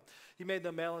anyway, he made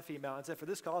them male and female and said, for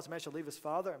this cause, a man shall leave his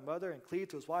father and mother and cleave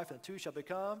to his wife, and the two shall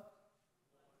become.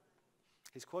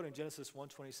 He's quoting Genesis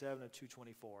 1:27 and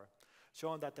 2:24,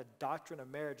 showing that the doctrine of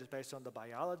marriage is based on the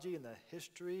biology and the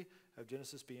history of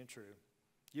Genesis being true.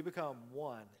 You become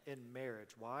one in marriage.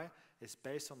 Why? It's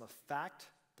based on the fact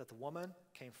that the woman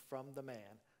came from the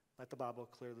man, like the Bible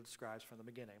clearly describes from the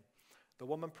beginning. The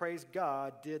woman, praise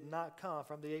God, did not come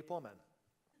from the ape woman.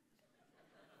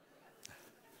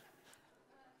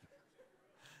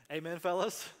 Amen,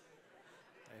 fellas?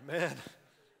 Amen.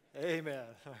 Amen.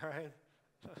 All right?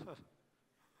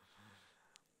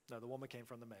 No, the woman came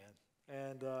from the man.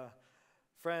 And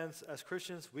friends, as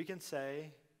Christians, we can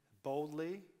say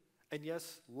boldly and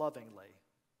yes, lovingly,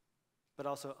 but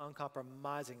also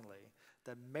uncompromisingly,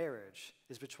 that marriage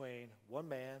is between one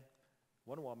man,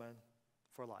 one woman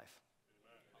for life.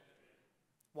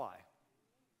 Why?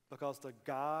 Because the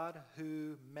God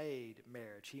who made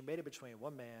marriage, he made it between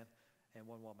one man and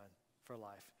one woman for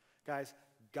life. Guys,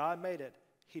 God made it.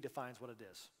 He defines what it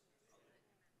is.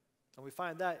 And we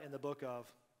find that in the book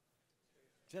of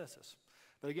Genesis.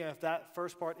 But again, if that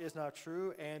first part is not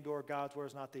true and or God's word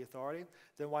is not the authority,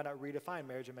 then why not redefine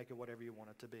marriage and make it whatever you want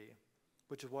it to be?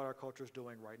 Which is what our culture is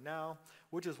doing right now,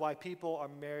 which is why people are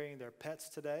marrying their pets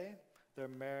today. They're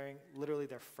marrying literally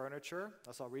their furniture.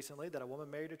 I saw recently that a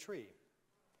woman married a tree.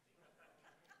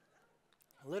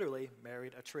 Literally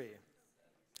married a tree.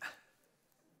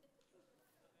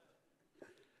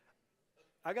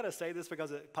 I got to say this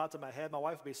because it popped in my head. My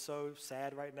wife would be so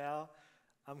sad right now.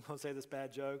 I'm going to say this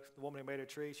bad joke. The woman who made a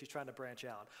tree, she's trying to branch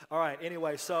out. All right,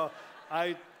 anyway, so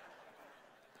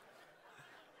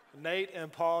Nate and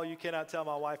Paul, you cannot tell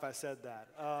my wife I said that.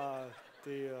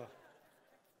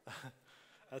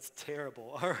 That's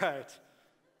terrible. All right.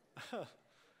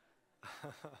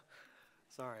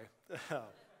 Sorry.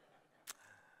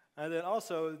 And then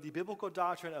also the biblical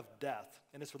doctrine of death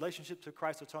and its relationship to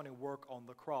Christ's atoning work on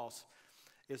the cross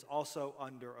is also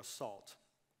under assault.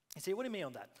 You see, what do you mean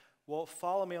on that? Well,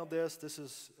 follow me on this. This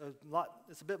is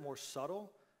it's a bit more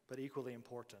subtle, but equally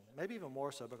important. Maybe even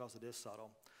more so because it is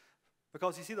subtle.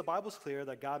 Because you see, the Bible's clear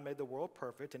that God made the world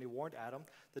perfect, and he warned Adam,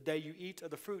 the day you eat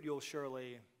of the fruit, you'll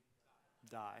surely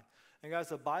die. And guys,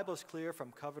 the Bible's clear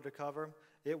from cover to cover.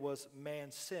 It was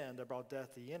man's sin that brought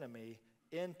death, the enemy,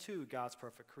 into God's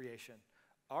perfect creation.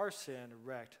 Our sin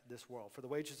wrecked this world. For the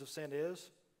wages of sin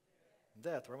is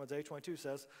death. Romans 8:22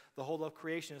 says, the whole of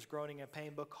creation is groaning in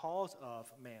pain because of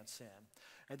man's sin.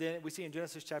 And then we see in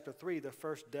Genesis chapter 3, the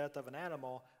first death of an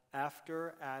animal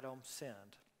after Adam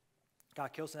sinned.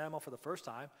 God kills an animal for the first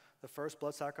time, the first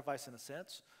blood sacrifice in a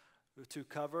sense, to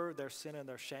cover their sin and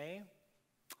their shame.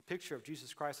 A picture of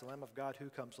Jesus Christ, the Lamb of God, who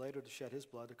comes later to shed his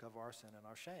blood to cover our sin and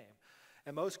our shame.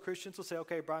 And most Christians will say,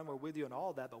 okay, Brian, we're with you on all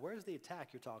of that, but where's the attack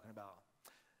you're talking about?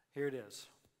 Here it is.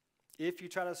 If you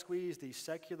try to squeeze the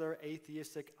secular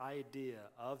atheistic idea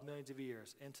of millions of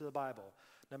years into the Bible,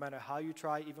 no matter how you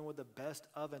try, even with the best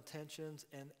of intentions,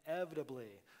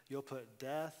 inevitably you'll put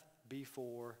death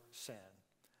before sin.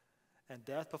 And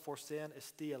death before sin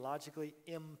is theologically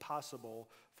impossible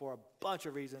for a bunch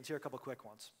of reasons. Here are a couple quick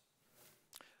ones.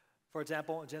 For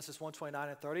example, in Genesis 1:29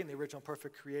 and 30, in the original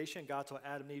perfect creation, God told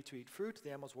Adam and Eve to eat fruit, the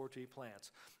animals were to eat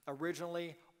plants.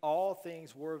 Originally, all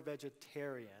things were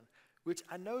vegetarian, which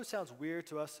I know sounds weird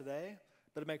to us today,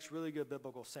 but it makes really good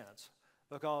biblical sense.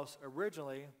 Because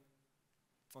originally,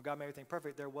 when God made everything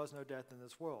perfect, there was no death in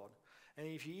this world. And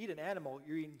if you eat an animal,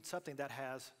 you're eating something that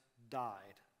has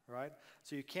died, right?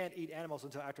 So you can't eat animals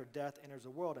until after death enters the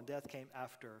world, and death came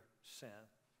after sin.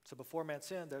 So before man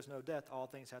sinned, there's no death. All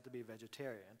things have to be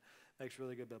vegetarian. Makes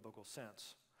really good biblical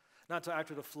sense. Not until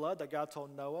after the flood that God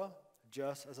told Noah,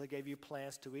 just as I gave you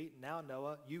plants to eat, now,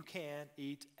 Noah, you can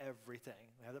eat everything.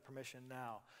 We have that permission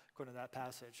now, according to that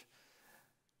passage.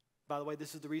 By the way,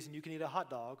 this is the reason you can eat a hot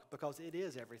dog, because it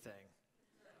is everything.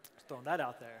 Just throwing that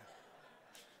out there.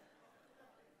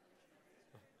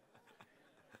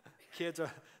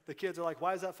 The kids are like,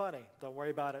 why is that funny? Don't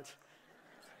worry about it.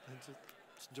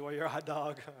 Just enjoy your hot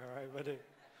dog. All right, buddy.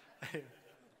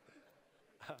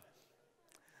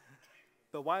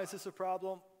 But why is this a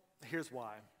problem? Here's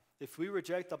why. If we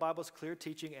reject the Bible's clear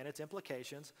teaching and its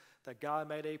implications that God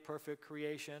made a perfect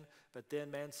creation, but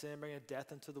then man sinned, bringing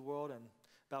death into the world, and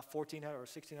about 1,400 or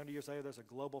 1,600 years later, there's a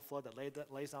global flood that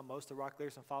lays down most of the rock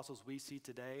layers and fossils we see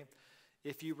today.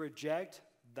 If you reject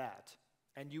that,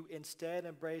 and you instead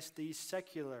embrace the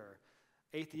secular,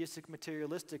 atheistic,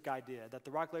 materialistic idea that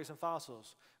the rock layers and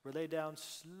fossils were laid down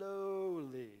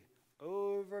slowly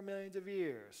over millions of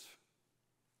years,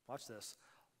 watch this,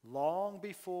 long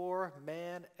before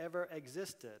man ever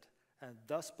existed, and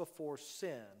thus before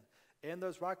sin, in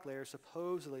those rock layers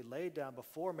supposedly laid down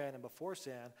before man and before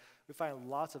sin, we find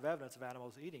lots of evidence of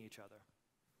animals eating each other.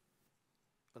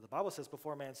 But the Bible says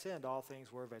before man sinned, all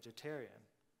things were vegetarian.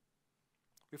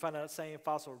 We find that same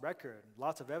fossil record,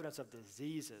 lots of evidence of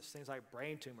diseases, things like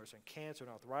brain tumors and cancer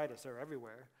and arthritis, they're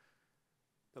everywhere.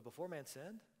 But before man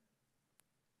sinned,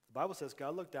 the Bible says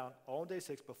God looked down on day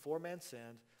 6 before man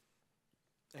sinned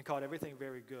and called everything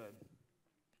very good.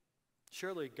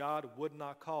 Surely God would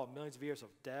not call millions of years of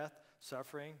death,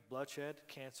 suffering, bloodshed,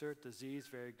 cancer, disease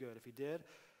very good. If he did, it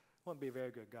wouldn't be a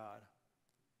very good God.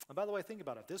 And by the way, think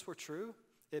about it. If this were true,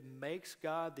 it makes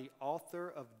God the author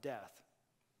of death,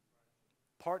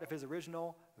 part of his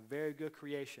original very good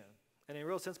creation. And in a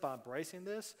real sense, by embracing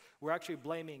this, we're actually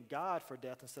blaming God for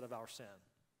death instead of our sin.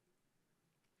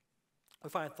 We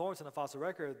find thorns in the fossil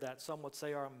record that some would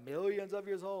say are millions of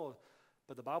years old,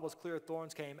 but the Bible is clear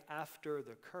thorns came after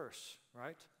the curse,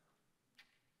 right?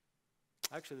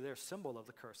 Actually, they're a symbol of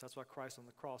the curse. That's why Christ on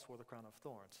the cross wore the crown of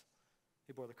thorns.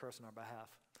 He bore the curse on our behalf.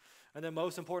 And then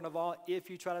most important of all, if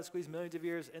you try to squeeze millions of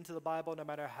years into the Bible, no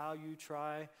matter how you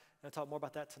try, and I'll talk more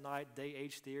about that tonight,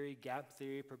 day-age theory, gap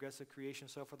theory, progressive creation,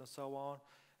 so forth and so on,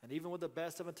 and even with the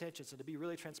best of intentions, and to be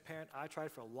really transparent, I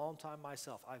tried for a long time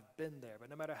myself. I've been there. But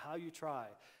no matter how you try,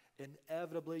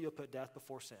 inevitably you'll put death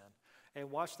before sin. And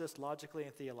watch this logically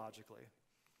and theologically.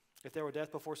 If there were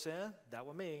death before sin, that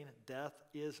would mean death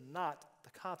is not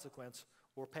the consequence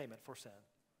or payment for sin.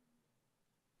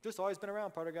 Just always been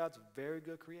around, part of God's very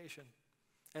good creation.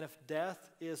 And if death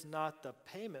is not the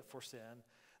payment for sin,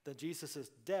 then Jesus'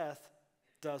 death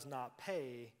does not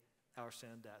pay our sin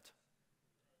debt.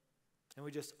 And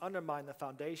we just undermine the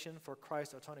foundation for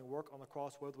Christ's atoning work on the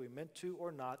cross, whether we meant to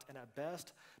or not, and at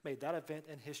best made that event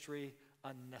in history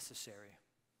unnecessary.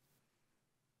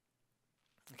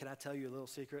 And can I tell you a little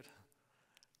secret?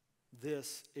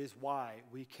 This is why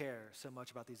we care so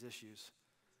much about these issues.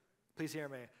 Please hear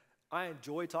me. I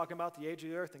enjoy talking about the age of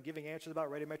the earth and giving answers about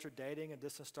radiometric dating and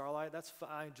distant starlight.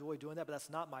 I enjoy doing that, but that's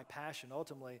not my passion.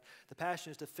 Ultimately, the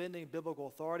passion is defending biblical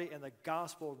authority and the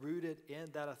gospel rooted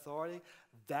in that authority.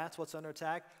 That's what's under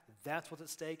attack. That's what's at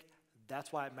stake.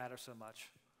 That's why it matters so much.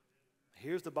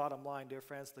 Here's the bottom line, dear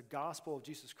friends. The gospel of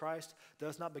Jesus Christ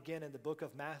does not begin in the book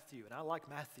of Matthew, and I like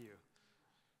Matthew,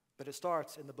 but it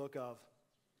starts in the book of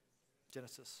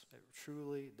Genesis. It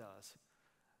truly does.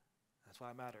 That's why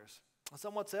it matters.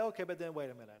 Some would say, okay, but then wait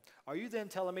a minute. Are you then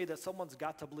telling me that someone's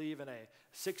got to believe in a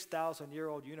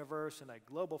 6,000-year-old universe and a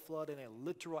global flood and a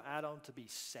literal Adam to be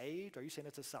saved? Are you saying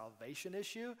it's a salvation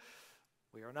issue?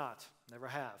 We are not. Never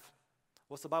have.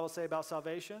 What's the Bible say about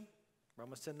salvation?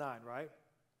 Romans 10:9, right?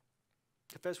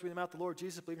 Confess with your mouth the Lord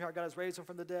Jesus, believe in your heart God has raised him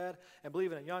from the dead, and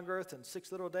believe in a young earth and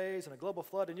 6 little days and a global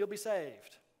flood, and you'll be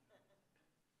saved.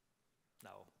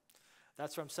 No.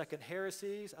 That's from Second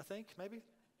Heresies, I think, maybe?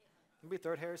 Maybe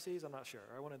Third Heresies, I'm not sure,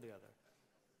 or one or the other.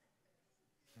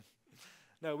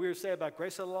 No, we were saved by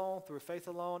grace alone, through faith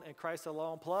alone, and Christ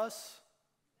alone, plus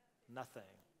nothing.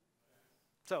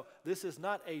 So this is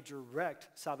not a direct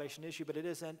salvation issue, but it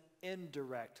is an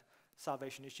indirect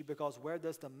salvation issue, because where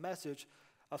does the message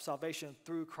of salvation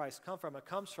through Christ come from? It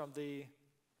comes from the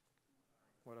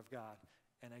Word of God.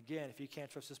 And again, if you can't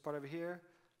trust this part over here,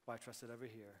 why trust it over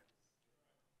here?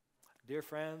 Dear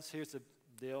friends, here's the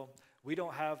deal. We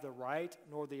don't have the right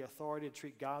nor the authority to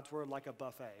treat God's word like a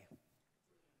buffet.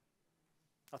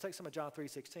 I'll take some of John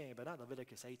 3:16, but not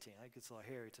Leviticus 18. I think it's a little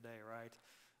hairy today, right?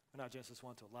 We're not Genesis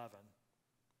 1 to 11.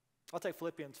 I'll take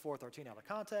Philippians 4:13 out of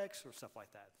context or stuff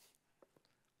like that.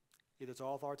 Either it's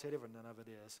all authoritative or none of it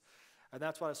is. And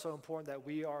that's why it's so important that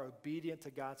we are obedient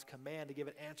to God's command to give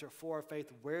an answer for our faith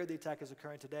where the attack is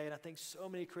occurring today. And I think so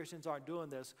many Christians aren't doing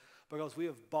this because we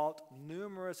have bought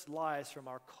numerous lies from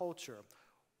our culture.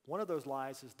 One of those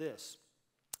lies is this,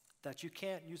 that you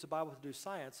can't use the Bible to do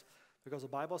science because the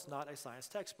Bible is not a science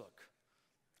textbook.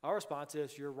 Our response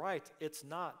is, you're right, it's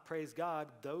not. Praise God,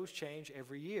 those change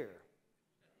every year.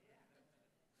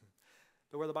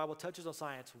 But where the Bible touches on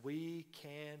science, we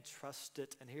can trust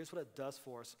it. And here's what it does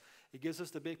for us. It gives us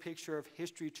the big picture of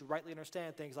history to rightly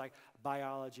understand things like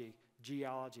biology,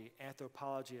 geology,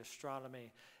 anthropology,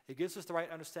 astronomy. It gives us the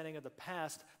right understanding of the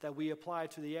past that we apply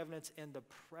to the evidence in the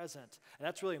present. And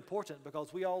that's really important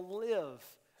because we all live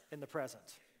in the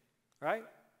present. Right?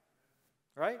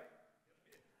 Right?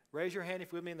 Raise your hand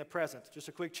if you're with me in the present. Just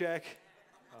a quick check.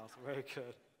 Oh, very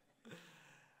good.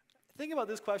 Think about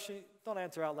this question. Don't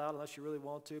answer out loud unless you really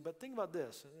want to, but think about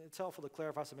this. It's helpful to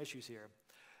clarify some issues here.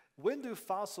 When do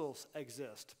fossils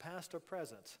exist, past or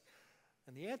present?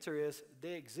 And the answer is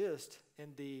they exist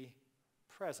in the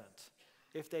present.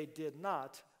 If they did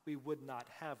not, we would not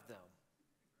have them.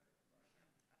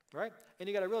 Right? And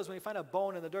you got to realize when you find a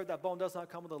bone in the dirt, that bone does not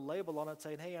come with a label on it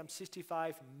saying, hey, I'm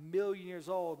 65 million years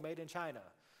old, made in China.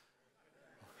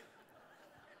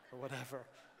 Or whatever.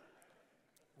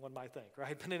 One might think,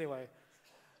 right? But anyway.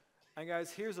 And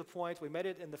guys, here's the point. We made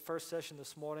it in the first session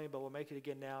this morning, but we'll make it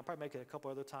again now. I'll probably make it a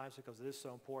couple other times because it is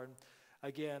so important.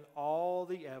 Again, all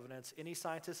the evidence any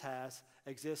scientist has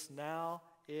exists now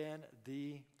in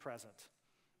the present.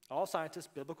 All scientists,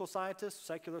 biblical scientists,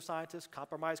 secular scientists,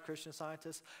 compromised Christian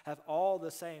scientists, have all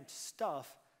the same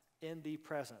stuff in the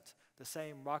present. The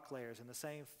same rock layers and the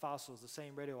same fossils, the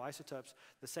same radioisotopes,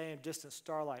 the same distant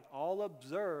starlight, all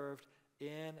observed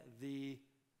in the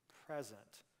present.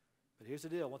 But here's the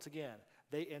deal, once again,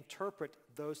 they interpret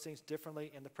those things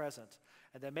differently in the present.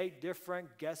 And they make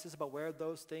different guesses about where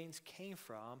those things came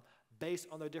from based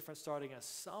on their different starting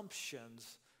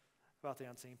assumptions about the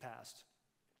unseen past.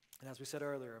 And as we said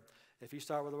earlier, if you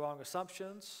start with the wrong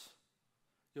assumptions,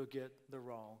 you'll get the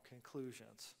wrong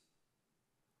conclusions.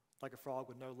 Like a frog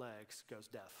with no legs goes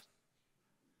deaf.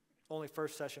 Only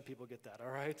first session people get that,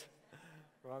 all right?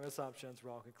 Wrong assumptions,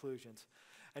 wrong conclusions.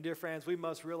 And dear friends, we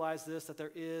must realize this, that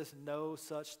there is no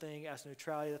such thing as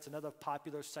neutrality. That's another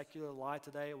popular secular lie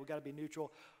today. We've got to be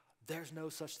neutral. There's no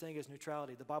such thing as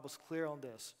neutrality. The Bible's clear on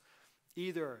this.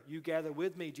 Either you gather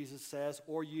with me, Jesus says,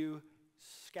 or you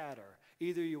scatter.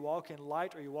 Either you walk in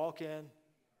light or you walk in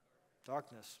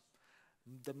darkness.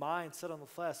 The mind set on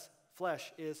the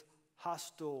flesh is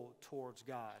hostile towards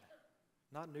God,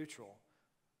 not neutral.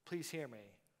 Please hear me.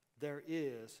 There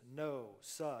is no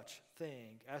such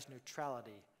thing as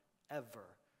neutrality ever.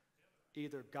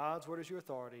 Either God's word is your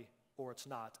authority or it's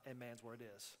not, and man's word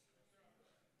is.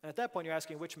 And at that point, you're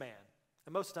asking which man?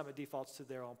 And most of the time, it defaults to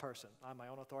their own person. I'm my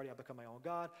own authority. I become my own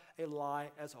God. A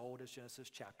lie as old as Genesis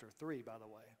chapter 3, by the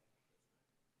way.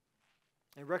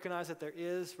 And recognizing there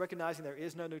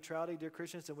is no neutrality, dear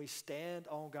Christians, and we stand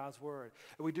on God's word.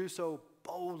 And we do so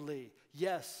boldly,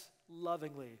 yes,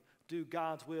 lovingly, do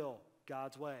God's will,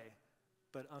 God's way,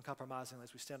 but uncompromisingly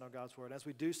as we stand on God's word. As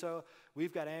we do so,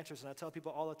 we've got answers, and I tell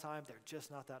people all the time, they're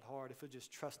just not that hard if you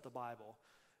just trust the Bible.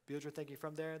 Build your thinking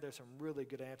from there. There's some really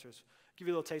good answers. I'll give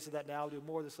you a little taste of that now. We'll do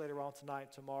more of this later on tonight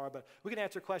and tomorrow, but we can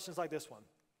answer questions like this one.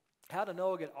 How did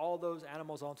Noah get all those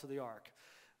animals onto the ark?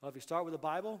 Well, if you start with the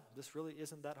Bible, this really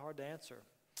isn't that hard to answer.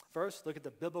 First, look at the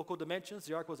biblical dimensions.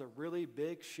 The ark was a really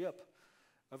big ship,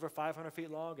 over 500 feet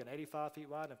long and 85 feet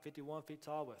wide and 51 feet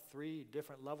tall with 3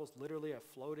 different levels, literally a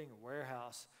floating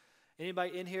warehouse.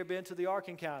 Anybody in here been to the Ark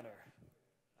Encounter?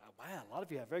 Oh, man, a lot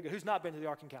of you have. Very good. Who's not been to the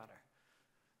Ark Encounter?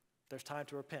 There's time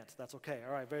to repent. That's okay.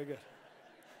 All right, very good.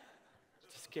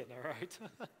 Just kidding, all right?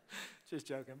 Just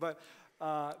joking. But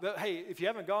hey, if you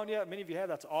haven't gone yet, many of you have,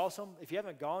 that's awesome. If you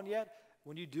haven't gone yet,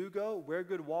 when you do go, wear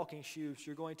good walking shoes.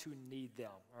 You're going to need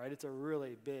them, all right? It's a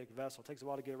really big vessel. It takes a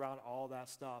while to get around all that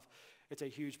stuff. It's a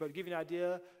huge, but to give you an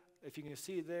idea, if you can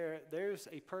see there's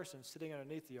a person sitting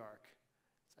underneath the ark.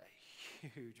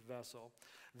 It's a huge vessel.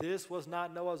 This was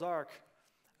not Noah's ark.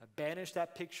 Banish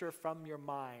that picture from your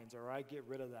minds, all right? Get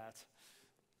rid of that.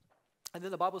 And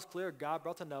then the Bible's clear. God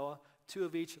brought to Noah 2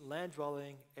 of each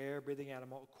land-dwelling, air-breathing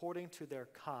animal according to their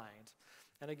kind.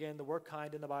 And again, the word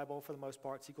kind in the Bible, for the most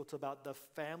part, is equal to about the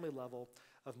family level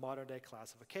of modern-day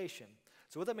classification.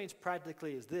 So what that means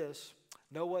practically is this.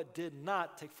 Noah did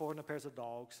not take 400 pairs of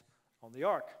dogs on the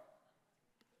ark.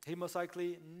 He most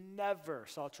likely never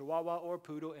saw Chihuahua or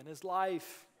Poodle in his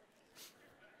life.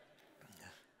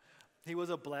 He was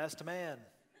a blessed man.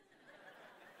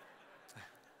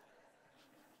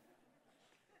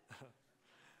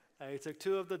 He took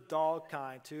 2 of the dog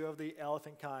kind, 2 of the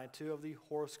elephant kind, 2 of the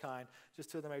horse kind,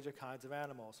 just 2 of the major kinds of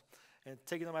animals. And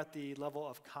taking them at the level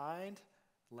of kind,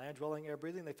 land-dwelling,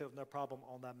 air-breathing, they fit with no problem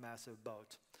on that massive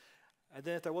boat. And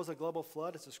then if there was a global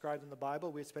flood, as described in the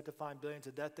Bible, we expect to find billions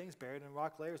of dead things buried in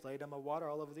rock layers, laid under water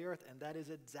all over the earth. And that is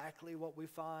exactly what we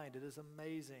find. It is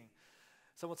amazing.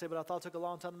 Someone would say, but I thought it took a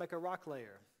long time to make a rock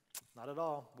layer. Not at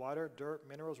all. Water, dirt,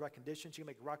 minerals, right conditions, you can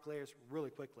make rock layers really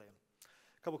quickly.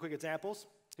 A couple quick examples.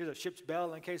 Here's a ship's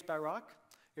bell encased by rock.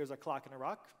 Here's a clock in a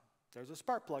rock. There's a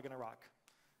spark plug in a rock.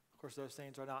 Of course, those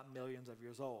things are not millions of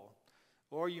years old.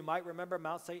 Or you might remember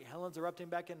Mount St. Helens erupting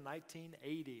back in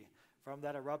 1980. From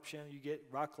that eruption, you get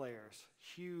rock layers,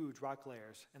 huge rock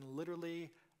layers, and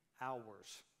literally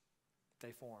hours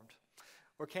they formed.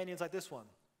 Or canyons like this one,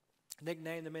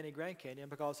 nicknamed the Mini Grand Canyon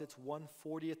because it's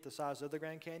 1/40th the size of the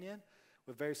Grand Canyon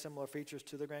with very similar features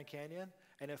to the Grand Canyon,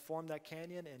 and it formed that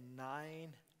canyon in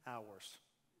 9 hours.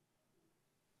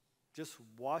 Just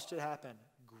watched it happen.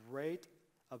 Great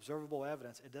observable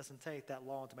evidence. It doesn't take that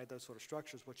long to make those sort of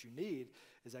structures. What you need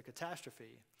is a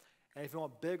catastrophe. And if you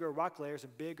want bigger rock layers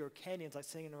and bigger canyons like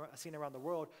seen around the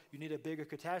world, you need a bigger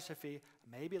catastrophe,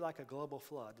 maybe like a global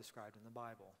flood described in the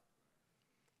Bible.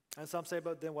 And some say,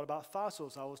 but then what about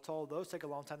fossils? I was told those take a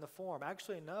long time to form.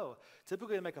 Actually, no.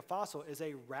 Typically, to make a fossil is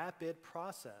a rapid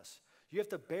process. You have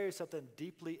to bury something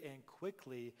deeply and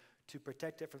quickly to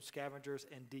protect it from scavengers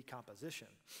and decomposition.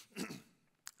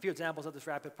 A few examples of this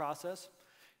rapid process.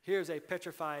 Here's a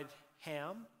petrified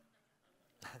ham.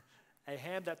 A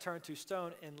ham that turned to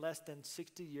stone in less than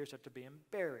 60 years after being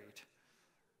buried.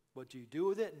 What do you do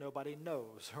with it? Nobody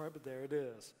knows, right? But there it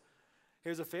is.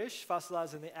 Here's a fish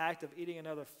fossilized in the act of eating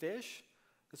another fish.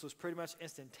 This was pretty much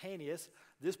instantaneous.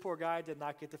 This poor guy did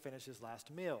not get to finish his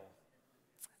last meal.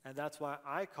 And that's why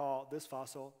I call this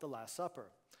fossil the Last Supper.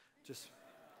 Just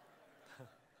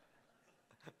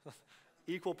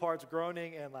equal parts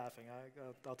groaning and laughing.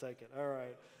 I'll take it. All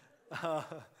right.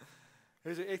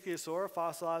 Here's an ichthyosaur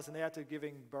fossilized in the act of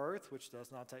giving birth, which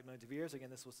does not take millions of years. Again,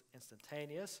 this was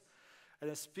instantaneous. And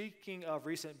then speaking of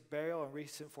recent burial and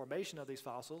recent formation of these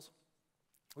fossils,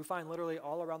 we find literally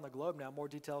all around the globe now, more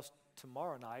details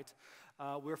tomorrow night,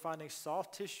 we're finding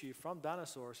soft tissue from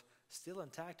dinosaurs still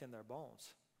intact in their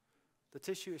bones. The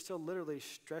tissue is still literally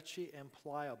stretchy and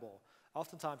pliable.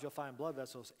 Oftentimes you'll find blood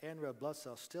vessels and red blood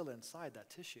cells still inside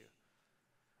that tissue.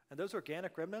 And those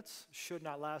organic remnants should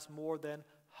not last more than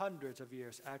hundreds of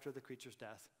years after the creature's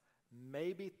death.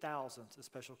 Maybe thousands in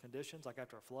special conditions, like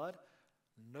after a flood.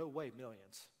 No way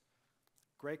millions.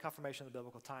 Great confirmation of the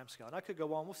biblical timescale. And I could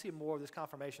go on. We'll see more of this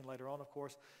confirmation later on, of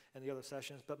course, in the other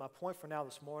sessions. But my point for now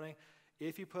this morning,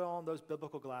 if you put on those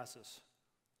biblical glasses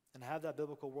and have that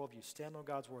biblical worldview, stand on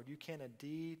God's word, you can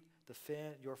indeed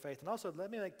defend your faith. And also, let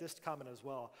me make this comment as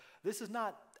well. This is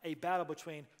not a battle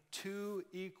between 2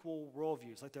 equal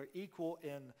worldviews, like they're equal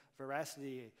in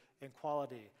veracity and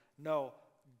quality. No,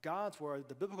 God's word,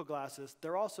 the biblical glasses,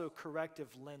 they're also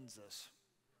corrective lenses.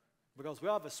 Because we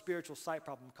all have a spiritual sight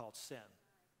problem called sin.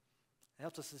 It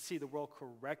helps us to see the world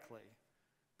correctly.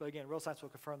 But again, real science will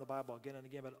confirm the Bible again and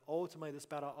again. But ultimately, this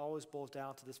battle always boils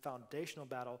down to this foundational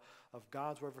battle of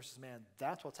God's word versus man.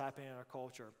 That's what's happening in our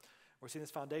culture. We're seeing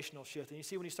this foundational shift. And you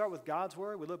see, when you start with God's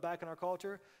word, we look back in our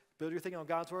culture, build your thinking on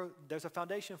God's word, there's a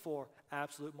foundation for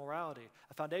absolute morality,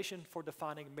 a foundation for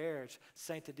defining marriage,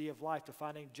 sanctity of life,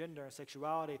 defining gender and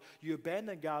sexuality. You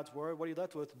abandon God's word, what are you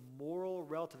left with? Moral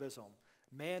relativism.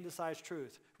 Man decides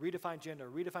truth, redefine gender,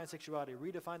 redefine sexuality,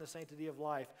 redefine the sanctity of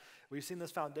life. We've seen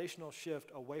this foundational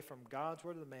shift away from God's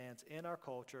word to man's in our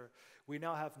culture. We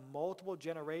now have multiple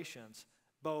generations,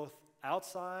 both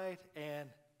outside and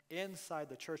inside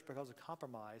the church because of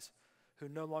compromise, who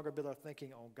no longer build our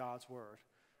thinking on God's word.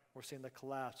 We're seeing the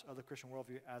collapse of the Christian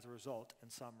worldview as a result, in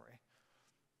summary.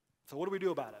 So what do we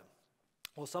do about it?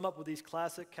 We'll sum up with these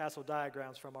classic castle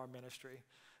diagrams from our ministry.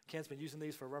 Ken's been using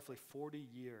these for roughly 40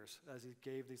 years as he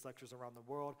gave these lectures around the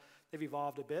world. They've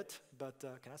evolved a bit, but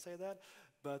can I say that?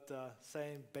 But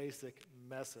same basic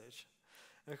message.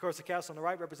 And of course, the castle on the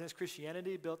right represents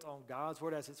Christianity built on God's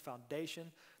word as its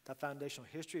foundation, that foundational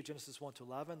history, Genesis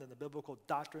 1-11, and the biblical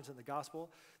doctrines in the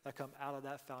gospel that come out of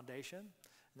that foundation.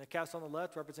 And the castle on the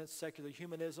left represents secular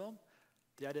humanism,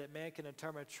 the idea that man can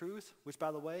determine truth, which,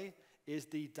 by the way, is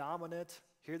the dominant,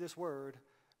 hear this word,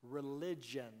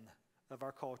 religion of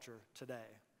our culture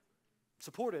today.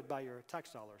 Supported by your tax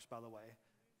dollars, by the way,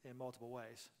 in multiple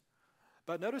ways.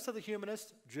 But notice that the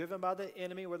humanists, driven by the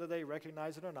enemy, whether they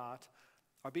recognize it or not,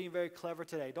 are being very clever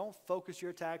today. Don't focus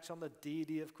your attacks on the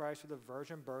deity of Christ or the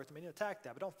virgin birth. I mean, attack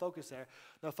that, but don't focus there.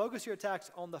 No, focus your attacks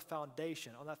on the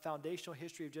foundation, on that foundational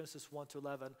history of Genesis 1 to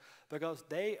 11, because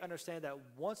they understand that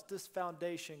once this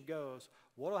foundation goes,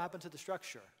 what will happen to the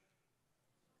structure?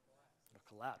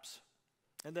 It'll collapse.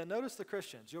 And then notice the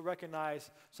Christians. You'll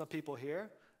recognize some people here.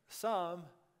 Some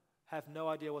have no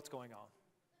idea what's going on.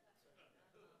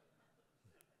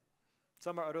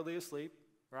 Some are utterly asleep,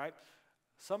 right?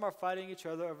 Some are fighting each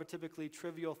other over typically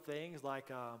trivial things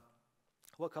like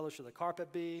what color should the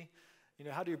carpet be? You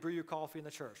know, how do you brew your coffee in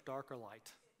the church, dark or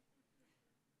light?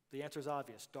 The answer is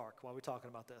obvious, dark. Why are we talking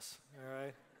about this? All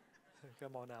right?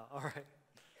 Come on now. All right.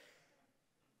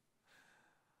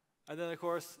 And then, of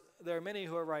course, there are many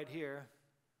who are right here.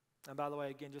 And by the way,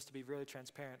 again, just to be really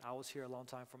transparent, I was here a long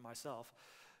time for myself,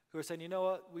 who are saying, you know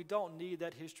what, we don't need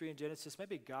that history in Genesis.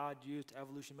 Maybe God used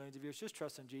evolution millions of years. Just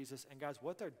trust in Jesus. And guys,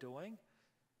 what they're doing,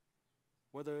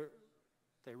 whether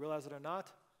they realize it or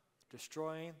not,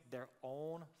 destroying their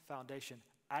own foundation,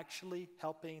 actually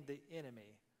helping the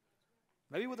enemy,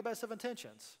 maybe with the best of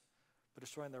intentions, but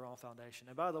destroying their own foundation.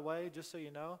 And by the way, just so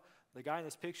you know, the guy in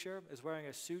this picture is wearing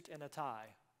a suit and a tie.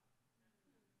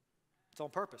 It's on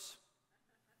purpose.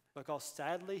 Because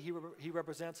sadly, he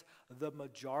represents the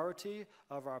majority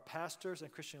of our pastors and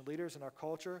Christian leaders in our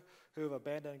culture who have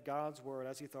abandoned God's word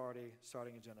as authority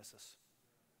starting in Genesis.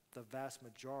 The vast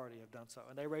majority have done so.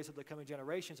 And they raise up the coming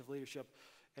generations of leadership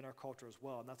in our culture as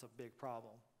well, and that's a big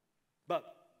problem.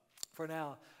 But for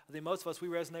now, I think most of us, we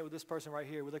resonate with this person right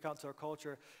here. We look out into our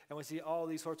culture, and we see all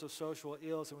these sorts of social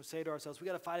ills, and we say to ourselves, we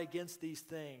got to fight against these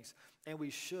things, and we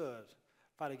should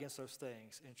fight against those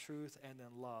things in truth and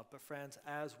in love. But friends,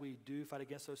 as we do fight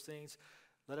against those things,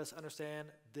 let us understand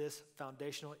this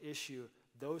foundational issue.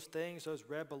 Those things, those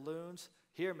red balloons,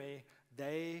 hear me,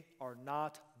 they are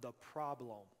not the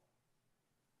problem.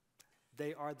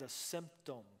 They are the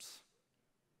symptoms.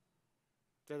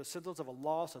 They're the symptoms of a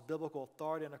loss of biblical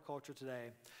authority in our culture today.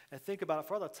 And think about it,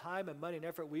 for all the time and money and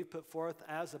effort we've put forth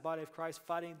as the body of Christ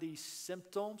fighting these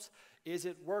symptoms, is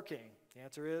it working? The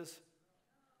answer is,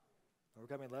 we're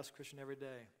becoming less Christian every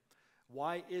day.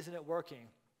 Why isn't it working?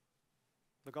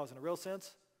 Because in a real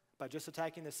sense, by just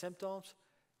attacking the symptoms,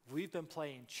 we've been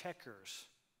playing checkers.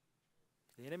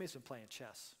 The enemy's been playing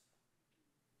chess.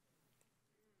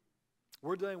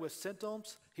 We're dealing with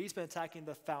symptoms. He's been attacking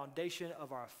the foundation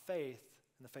of our faith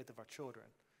and the faith of our children.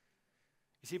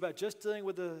 You see, by just dealing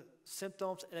with the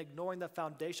symptoms and ignoring the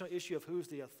foundational issue of who's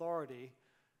the authority,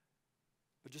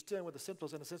 but just dealing with the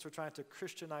symptoms, in a sense, we're trying to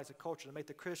Christianize the culture, to make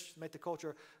the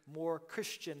culture more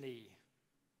Christian-y,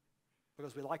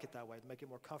 because we like it that way, to make it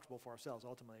more comfortable for ourselves,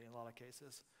 ultimately, in a lot of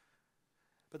cases.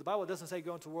 But the Bible doesn't say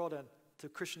go into the world and to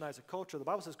Christianize the culture. The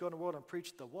Bible says go into the world and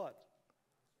preach the what?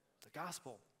 The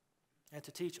gospel. And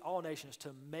to teach all nations, to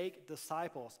make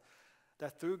disciples,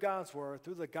 that through God's word,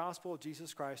 through the gospel of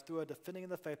Jesus Christ, through a defending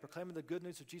of the faith, proclaiming the good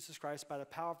news of Jesus Christ by the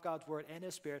power of God's word and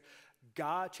his spirit,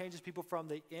 God changes people from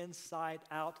the inside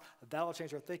out. That'll change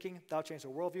their thinking. That'll change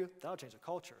their worldview. That'll change their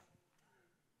culture.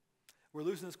 We're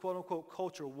losing this quote-unquote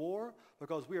culture war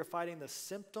because we are fighting the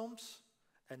symptoms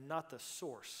and not the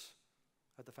source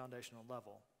at the foundational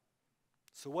level.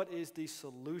 So what is the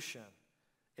solution?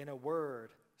 In a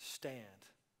word, stand.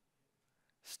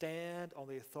 Stand on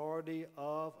the authority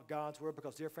of God's word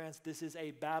because, dear friends, this is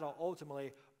a battle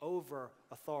ultimately over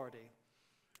authority.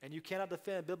 And you cannot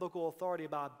defend biblical authority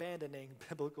by abandoning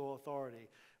biblical authority.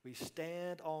 We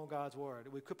stand on God's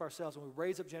word. We equip ourselves and we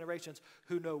raise up generations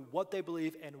who know what they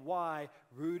believe and why,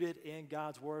 rooted in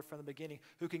God's word from the beginning,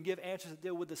 who can give answers that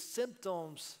deal with the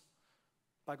symptoms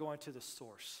by going to the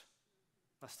source,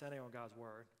 by standing on God's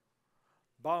word.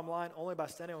 Bottom line, only by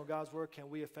standing on God's word can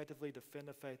we effectively defend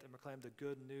the faith and proclaim the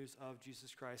good news of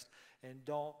Jesus Christ. And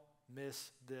don't miss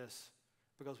this,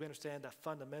 because we understand that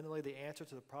fundamentally the answer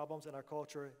to the problems in our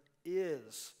culture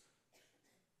is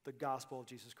the gospel of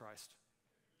Jesus Christ.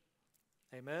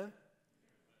 Amen?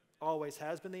 Always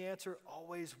has been the answer,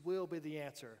 always will be the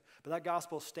answer. But that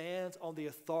gospel stands on the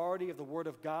authority of the word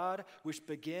of God, which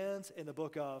begins in the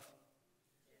book of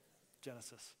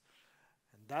Genesis.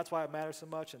 And that's why it matters so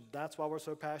much, and that's why we're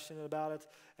so passionate about it.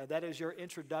 And that is your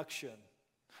introduction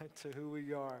to who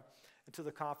we are and to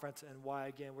the conference, and why,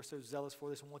 again, we're so zealous for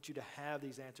this and want you to have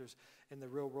these answers in the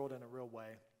real world in a real way.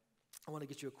 I want to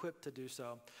get you equipped to do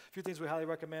so. A few things we highly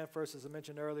recommend. First, as I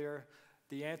mentioned earlier,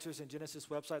 the Answers in Genesis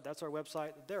website. That's our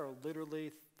website. There are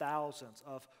literally thousands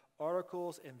of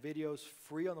articles and videos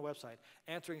free on the website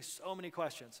answering so many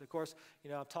questions. Of course,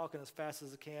 I'm talking as fast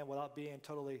as I can without being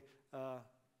totally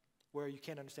where you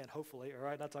can't understand, hopefully, all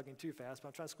right? Not talking too fast, but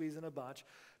I'm trying to squeeze in a bunch.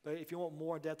 But if you want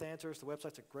more in-depth answers, the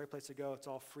website's a great place to go. It's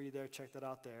all free there. Check that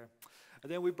out there.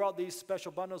 And then we brought these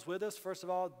special bundles with us. First of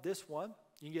all, this one.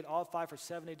 You can get all 5 for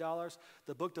 $70.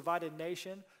 The book Divided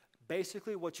Nation,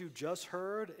 basically what you just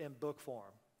heard in book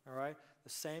form, all right? The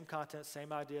same content,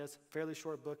 same ideas, fairly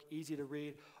short book, easy to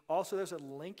read. Also, there's a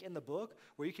link in the book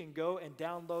where you can go and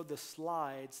download the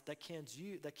slides that Ken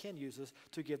uses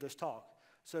to give this talk.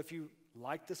 So if you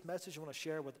like this message, you want to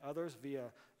share it with others via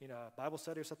a Bible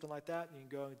study or something like that, you can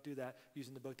go and do that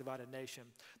using the book Divided Nation.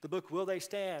 The book Will They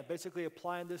Stand, basically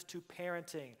applying this to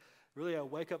parenting. Really a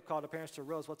wake-up call to parents to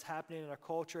realize what's happening in our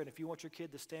culture, and if you want your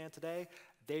kid to stand today,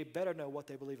 they better know what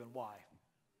they believe and why.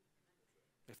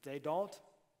 If they don't,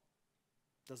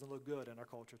 doesn't look good in our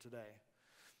culture today.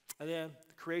 And then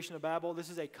the creation of Babel. This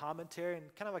is a commentary and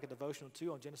kind of like a devotional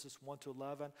too on Genesis 1 to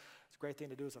 11. It's a great thing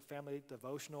to do as a family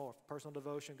devotional or personal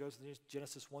devotion. Goes to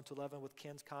Genesis 1 to 11 with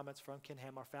Ken's comments from Ken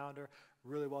Ham, our founder.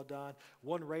 Really well done.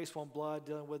 One Race, One Blood,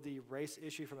 dealing with the race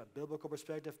issue from a biblical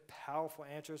perspective. Powerful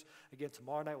answers. Again,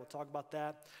 tomorrow night we'll talk about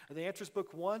that. And the Answers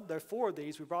Book 1, there are 4 of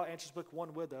these. We brought Answers Book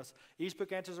 1 with us. Each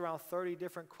book answers around 30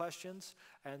 different questions,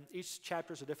 and each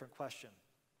chapter is a different question.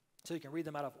 So you can read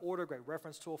them out of order. Great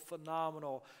reference tool,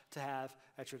 phenomenal to have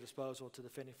at your disposal to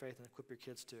defend your faith and equip your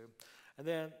kids to. And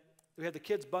then we have the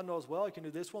kids bundle as well. You can do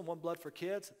this one, One Blood for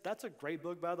Kids. That's a great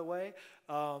book, by the way.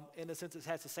 In the sense it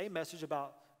has the same message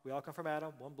about we all come from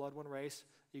Adam, one blood, one race,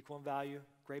 equal in value.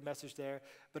 Great message there.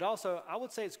 But also, I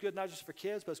would say it's good not just for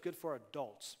kids, but it's good for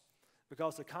adults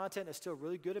because the content is still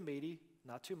really good and meaty,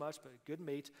 not too much, but good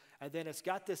meat. And then it's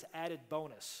got this added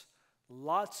bonus,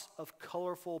 lots of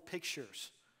colorful pictures,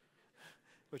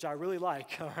 which I really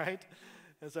like, all right?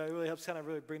 And so it really helps kind of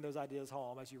really bring those ideas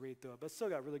home as you read through it. But it's still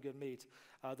got really good meat.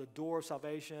 The Door of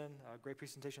Salvation, great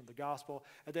presentation of the gospel.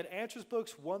 And then Answers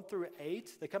Books 1 through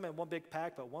 8. They come in one big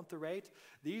pack, but 1 through 8.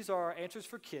 These are answers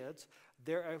for kids.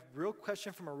 They're a real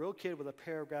question from a real kid with a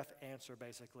paragraph answer,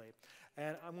 basically.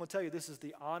 And I'm going to tell you, this is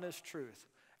the honest truth.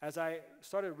 As I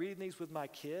started reading these with my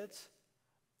kids,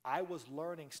 I was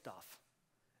learning stuff.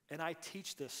 And I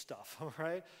teach this stuff, all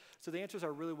right? So the answers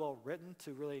are really well written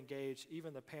to really engage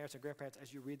even the parents and grandparents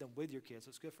as you read them with your kids. So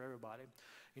it's good for everybody.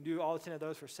 You can do all 10 of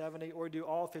those for $70 or do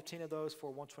all 15 of those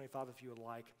for $125 if you would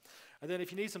like. And then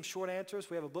if you need some short answers,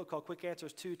 we have a book called Quick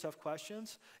Answers 2 Tough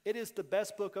Questions. It is the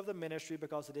best book of the ministry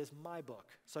because it is my book.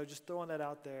 So just throwing that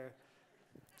out there.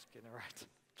 Just getting it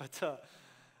right.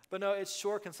 But no, it's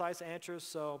short, concise answers.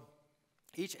 So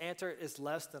each answer is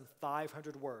less than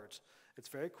 500 words. It's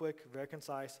very quick, very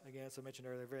concise. Again, as I mentioned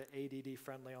earlier, very ADD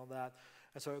friendly on that.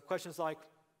 And so questions like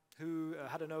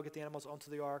how to get the animals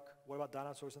onto the ark, what about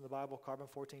dinosaurs in the Bible,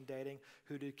 carbon-14 dating,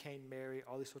 who did Cain marry,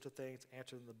 all these sorts of things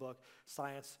answered in the book,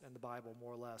 science and the Bible,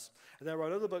 more or less. And then I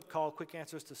wrote another book called Quick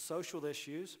Answers to Social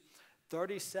Issues,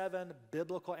 37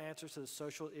 biblical answers to the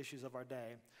social issues of our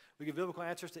day. We give biblical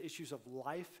answers to issues of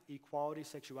life, equality,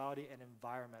 sexuality, and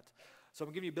environment. So I'm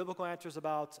going to give you biblical answers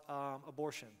about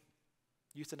abortion,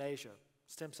 euthanasia,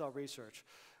 stem cell research.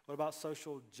 What about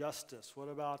social justice? What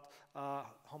about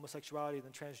homosexuality and the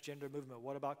transgender movement?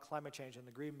 What about climate change and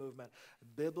the green movement?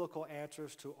 Biblical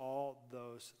answers to all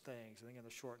those things. I think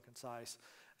they're short and concise,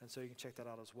 and so you can check that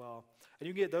out as well. And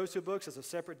you can get those 2 books as a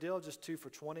separate deal, just 2 for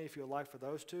 $20 if you would like for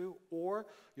those 2, or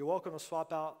you're welcome to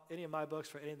swap out any of my books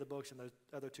for any of the books in those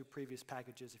other 2 previous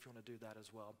packages if you want to do that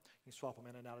as well. You can swap them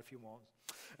in and out if you want.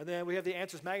 And then we have the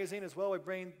Answers magazine as well. We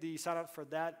bring the sign up for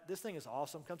that. This thing is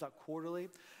awesome. It comes out quarterly,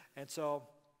 and so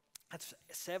it's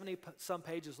 70-some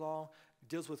pages long. It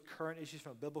deals with current issues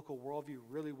from a biblical worldview,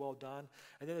 really well done.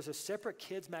 And then there's a separate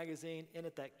kids magazine in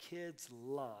it that kids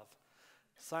love.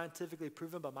 Scientifically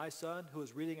proven by my son, who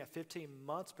is reading at 15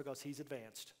 months because he's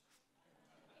advanced.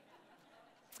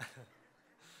 I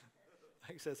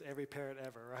think it says every parent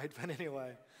ever, right? But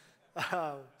anyway,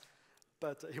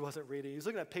 but he wasn't reading. He was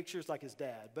looking at pictures like his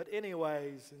dad. But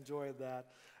anyways, enjoyed that.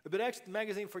 But actually, the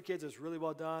magazine for kids is really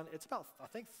well done. It's about, I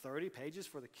think, 30 pages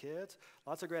for the kids.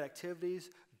 Lots of great activities,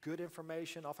 good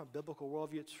information, often biblical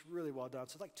worldview. It's really well done.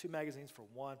 So it's like 2 magazines for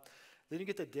one. Then you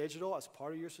get the digital as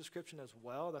part of your subscription as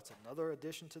well. That's another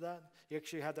addition to that. You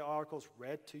actually have the articles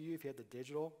read to you if you have the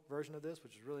digital version of this,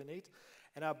 which is really neat.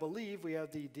 And I believe we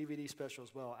have the DVD special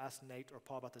as well. Ask Nate or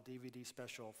Paul about the DVD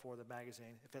special for the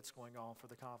magazine, if that's going on for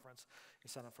the conference. You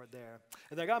sign up for it there.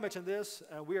 And then I got to mention this.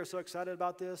 We are so excited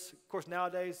about this. Of course,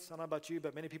 nowadays, I don't know about you,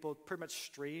 but many people pretty much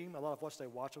stream a lot of what they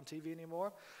watch on TV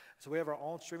anymore. So we have our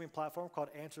own streaming platform called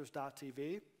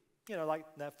Answers.tv, like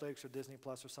Netflix or Disney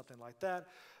Plus or something like that.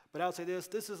 But I would say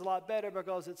this is a lot better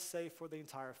because it's safe for the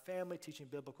entire family, teaching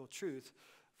biblical truth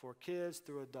for kids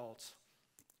through adults.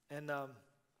 And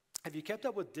Have you kept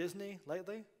up with Disney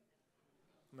lately?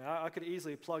 I mean, I could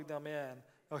easily plug them in.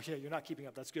 Oh, yeah, you're not keeping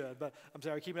up. That's good. But I'm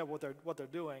sorry, keeping up with what they're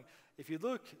doing. If you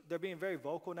look, they're being very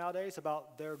vocal nowadays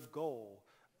about their goal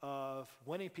of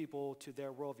winning people to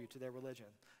their worldview, to their religion.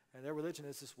 And their religion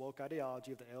is this woke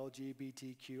ideology of the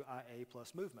LGBTQIA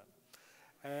plus movement.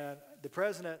 And the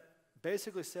president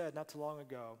basically said not too long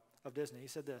ago of Disney, he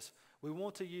said this: we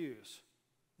want to use,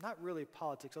 not really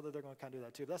politics, although they're going to kind of do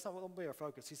that too, but that's not what will be our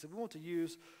focus. He said we want to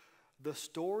use the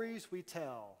stories we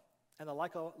tell and the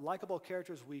likable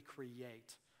characters we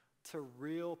create to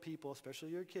reel people, especially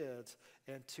your kids,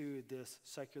 into this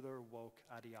secular woke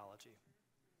ideology.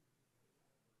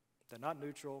 They're not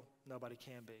neutral. Nobody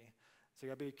can be. So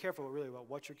you got to be careful really about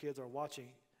what your kids are watching,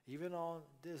 even on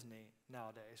Disney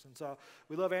nowadays. And so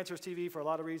we love Answers TV for a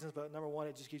lot of reasons, but number one,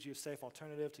 it just gives you a safe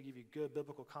alternative to give you good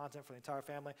biblical content for the entire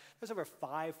family. There's over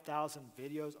 5,000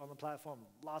 videos on the platform,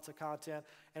 lots of content,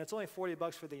 and it's only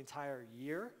 $40 for the entire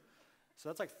year. So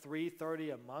that's like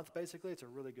 $330 a month, basically. It's a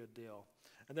really good deal.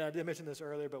 And then I did mention this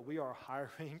earlier, but we are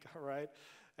hiring, all right?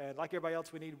 And like everybody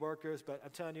else, we need workers, but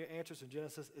I'm telling you, Answers in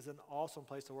Genesis is an awesome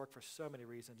place to work for so many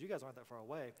reasons. You guys aren't that far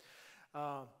away.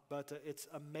 But it's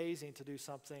amazing to do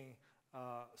something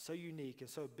so unique and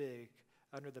so big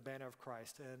under the banner of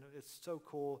Christ. And it's so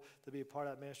cool to be a part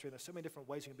of that ministry. And there's so many different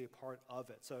ways you can be a part of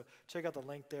it. So check out the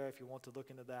link there if you want to look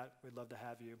into that. We'd love to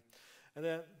have you. And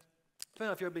then, depending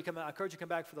on if you're becoming, I encourage you to come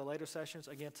back for the later sessions.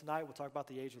 Again, tonight we'll talk about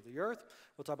the age of the earth.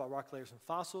 We'll talk about rock layers and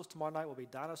fossils. Tomorrow night will be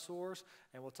dinosaurs.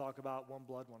 And we'll talk about one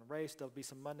blood, one race. There'll be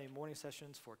some Monday morning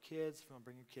sessions for kids, if you want to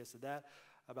bring your kids to that,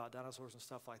 about dinosaurs and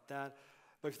stuff like that.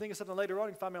 But if you think of something later on,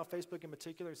 you can find me on Facebook in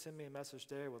particular and send me a message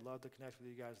there. We'd love to connect with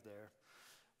you guys there.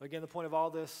 But again, the point of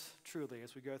all this, truly,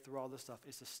 as we go through all this stuff,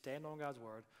 is to stand on God's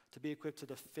word, to be equipped to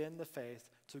defend the faith,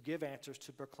 to give answers,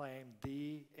 to proclaim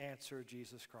the answer,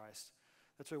 Jesus Christ.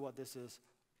 That's really what this is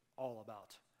all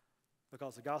about.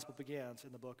 Because the gospel begins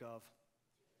in the book of,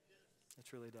 it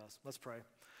truly does. Let's pray.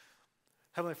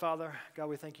 Heavenly Father, God,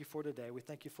 we thank you for today. We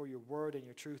thank you for your word and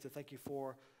your truth. And thank you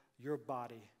for your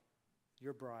body,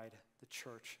 your bride, the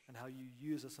church, and how you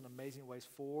use us in amazing ways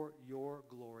for your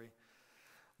glory.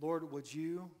 Lord, would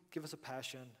you give us a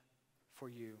passion for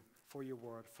you, for your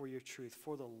word, for your truth,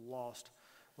 for the lost,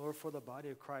 Lord, for the body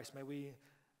of Christ. May we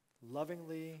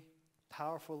lovingly,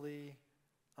 powerfully,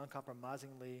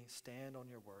 uncompromisingly stand on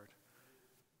your word.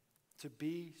 To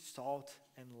be salt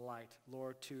and light,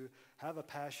 Lord, to have a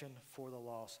passion for the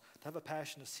lost, to have a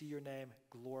passion to see your name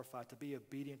glorified, to be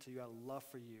obedient to you, out of love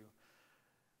for you.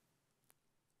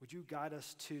 Would you guide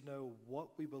us to know what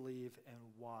we believe and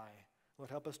why? Lord,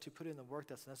 help us to put in the work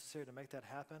that's necessary to make that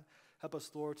happen. Help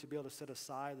us, Lord, to be able to set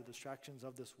aside the distractions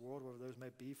of this world, whatever those may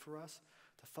be for us,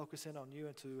 to focus in on you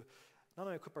and to not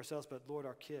only equip ourselves, but, Lord,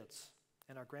 our kids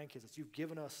and our grandkids that you've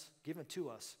given to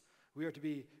us. We are to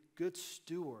be good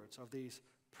stewards of these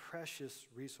precious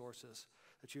resources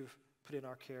that you've put in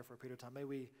our care for a period of time. May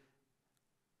we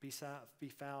be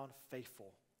found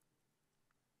faithful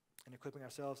in equipping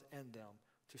ourselves and them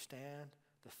to stand,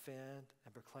 defend,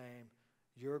 and proclaim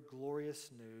your glorious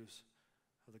news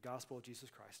of the gospel of Jesus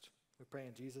Christ. We pray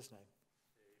in Jesus'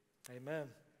 name. Amen.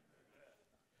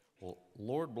 Well,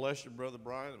 Lord bless you, Brother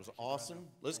Brian. It was awesome.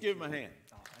 Let's give him a hand.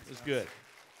 It was good.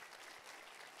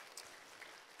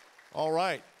 All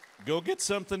right. Go get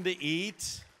something to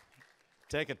eat.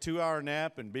 Take a 2-hour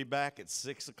nap and be back at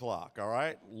 6 o'clock. All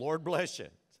right? Lord bless you.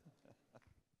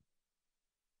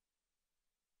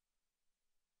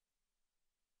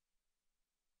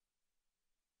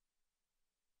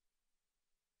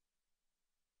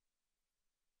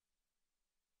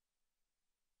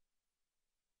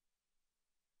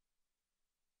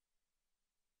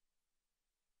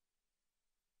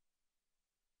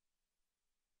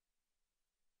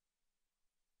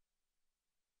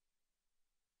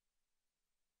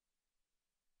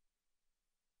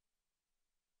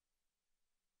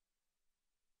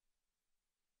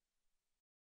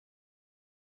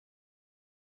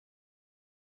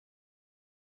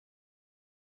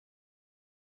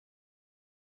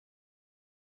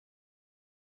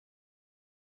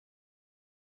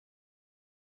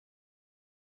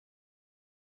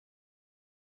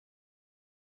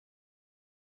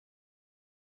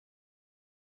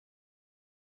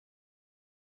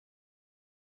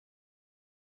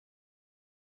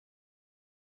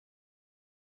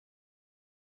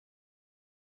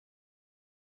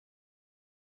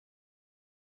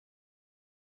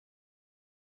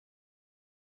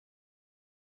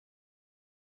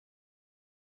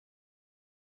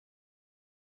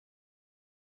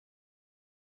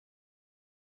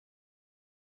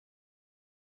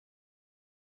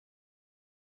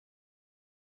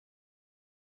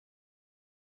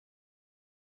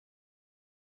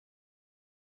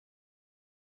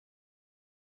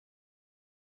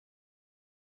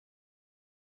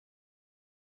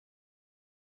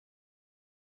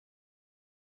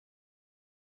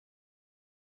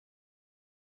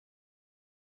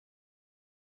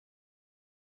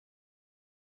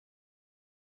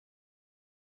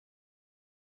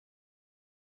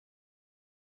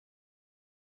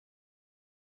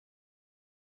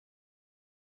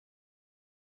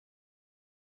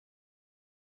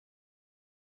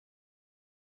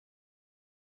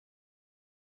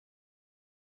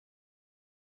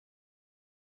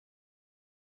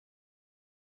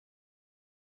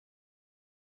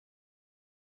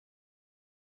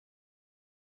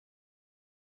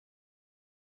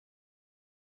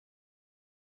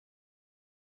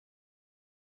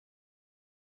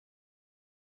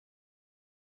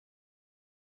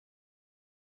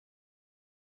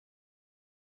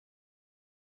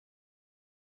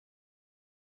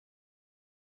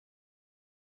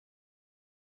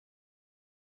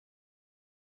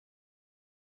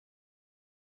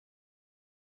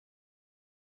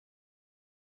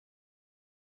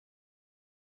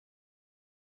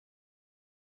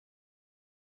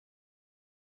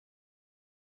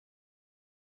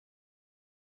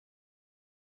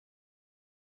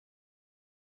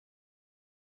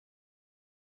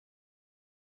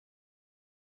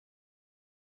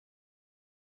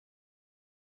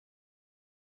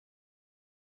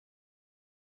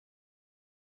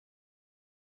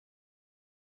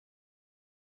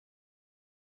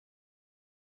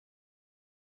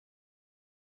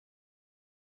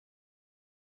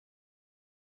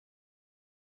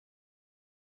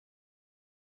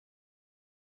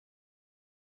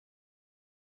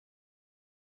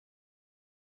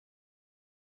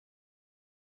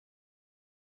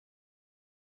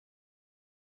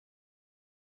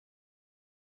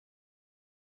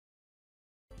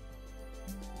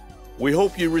 We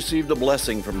hope you received a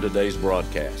blessing from today's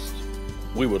broadcast.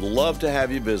 We would love to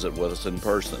have you visit with us in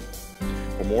person.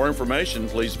 For more information,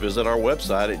 please visit our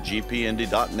website at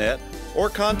gpindy.net or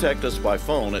contact us by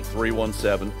phone at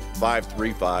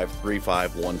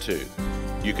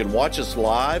 317-535-3512. You can watch us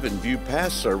live and view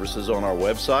past services on our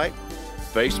website,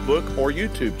 Facebook, or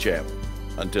YouTube channel.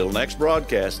 Until next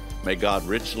broadcast, may God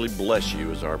richly bless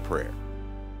you is our prayer.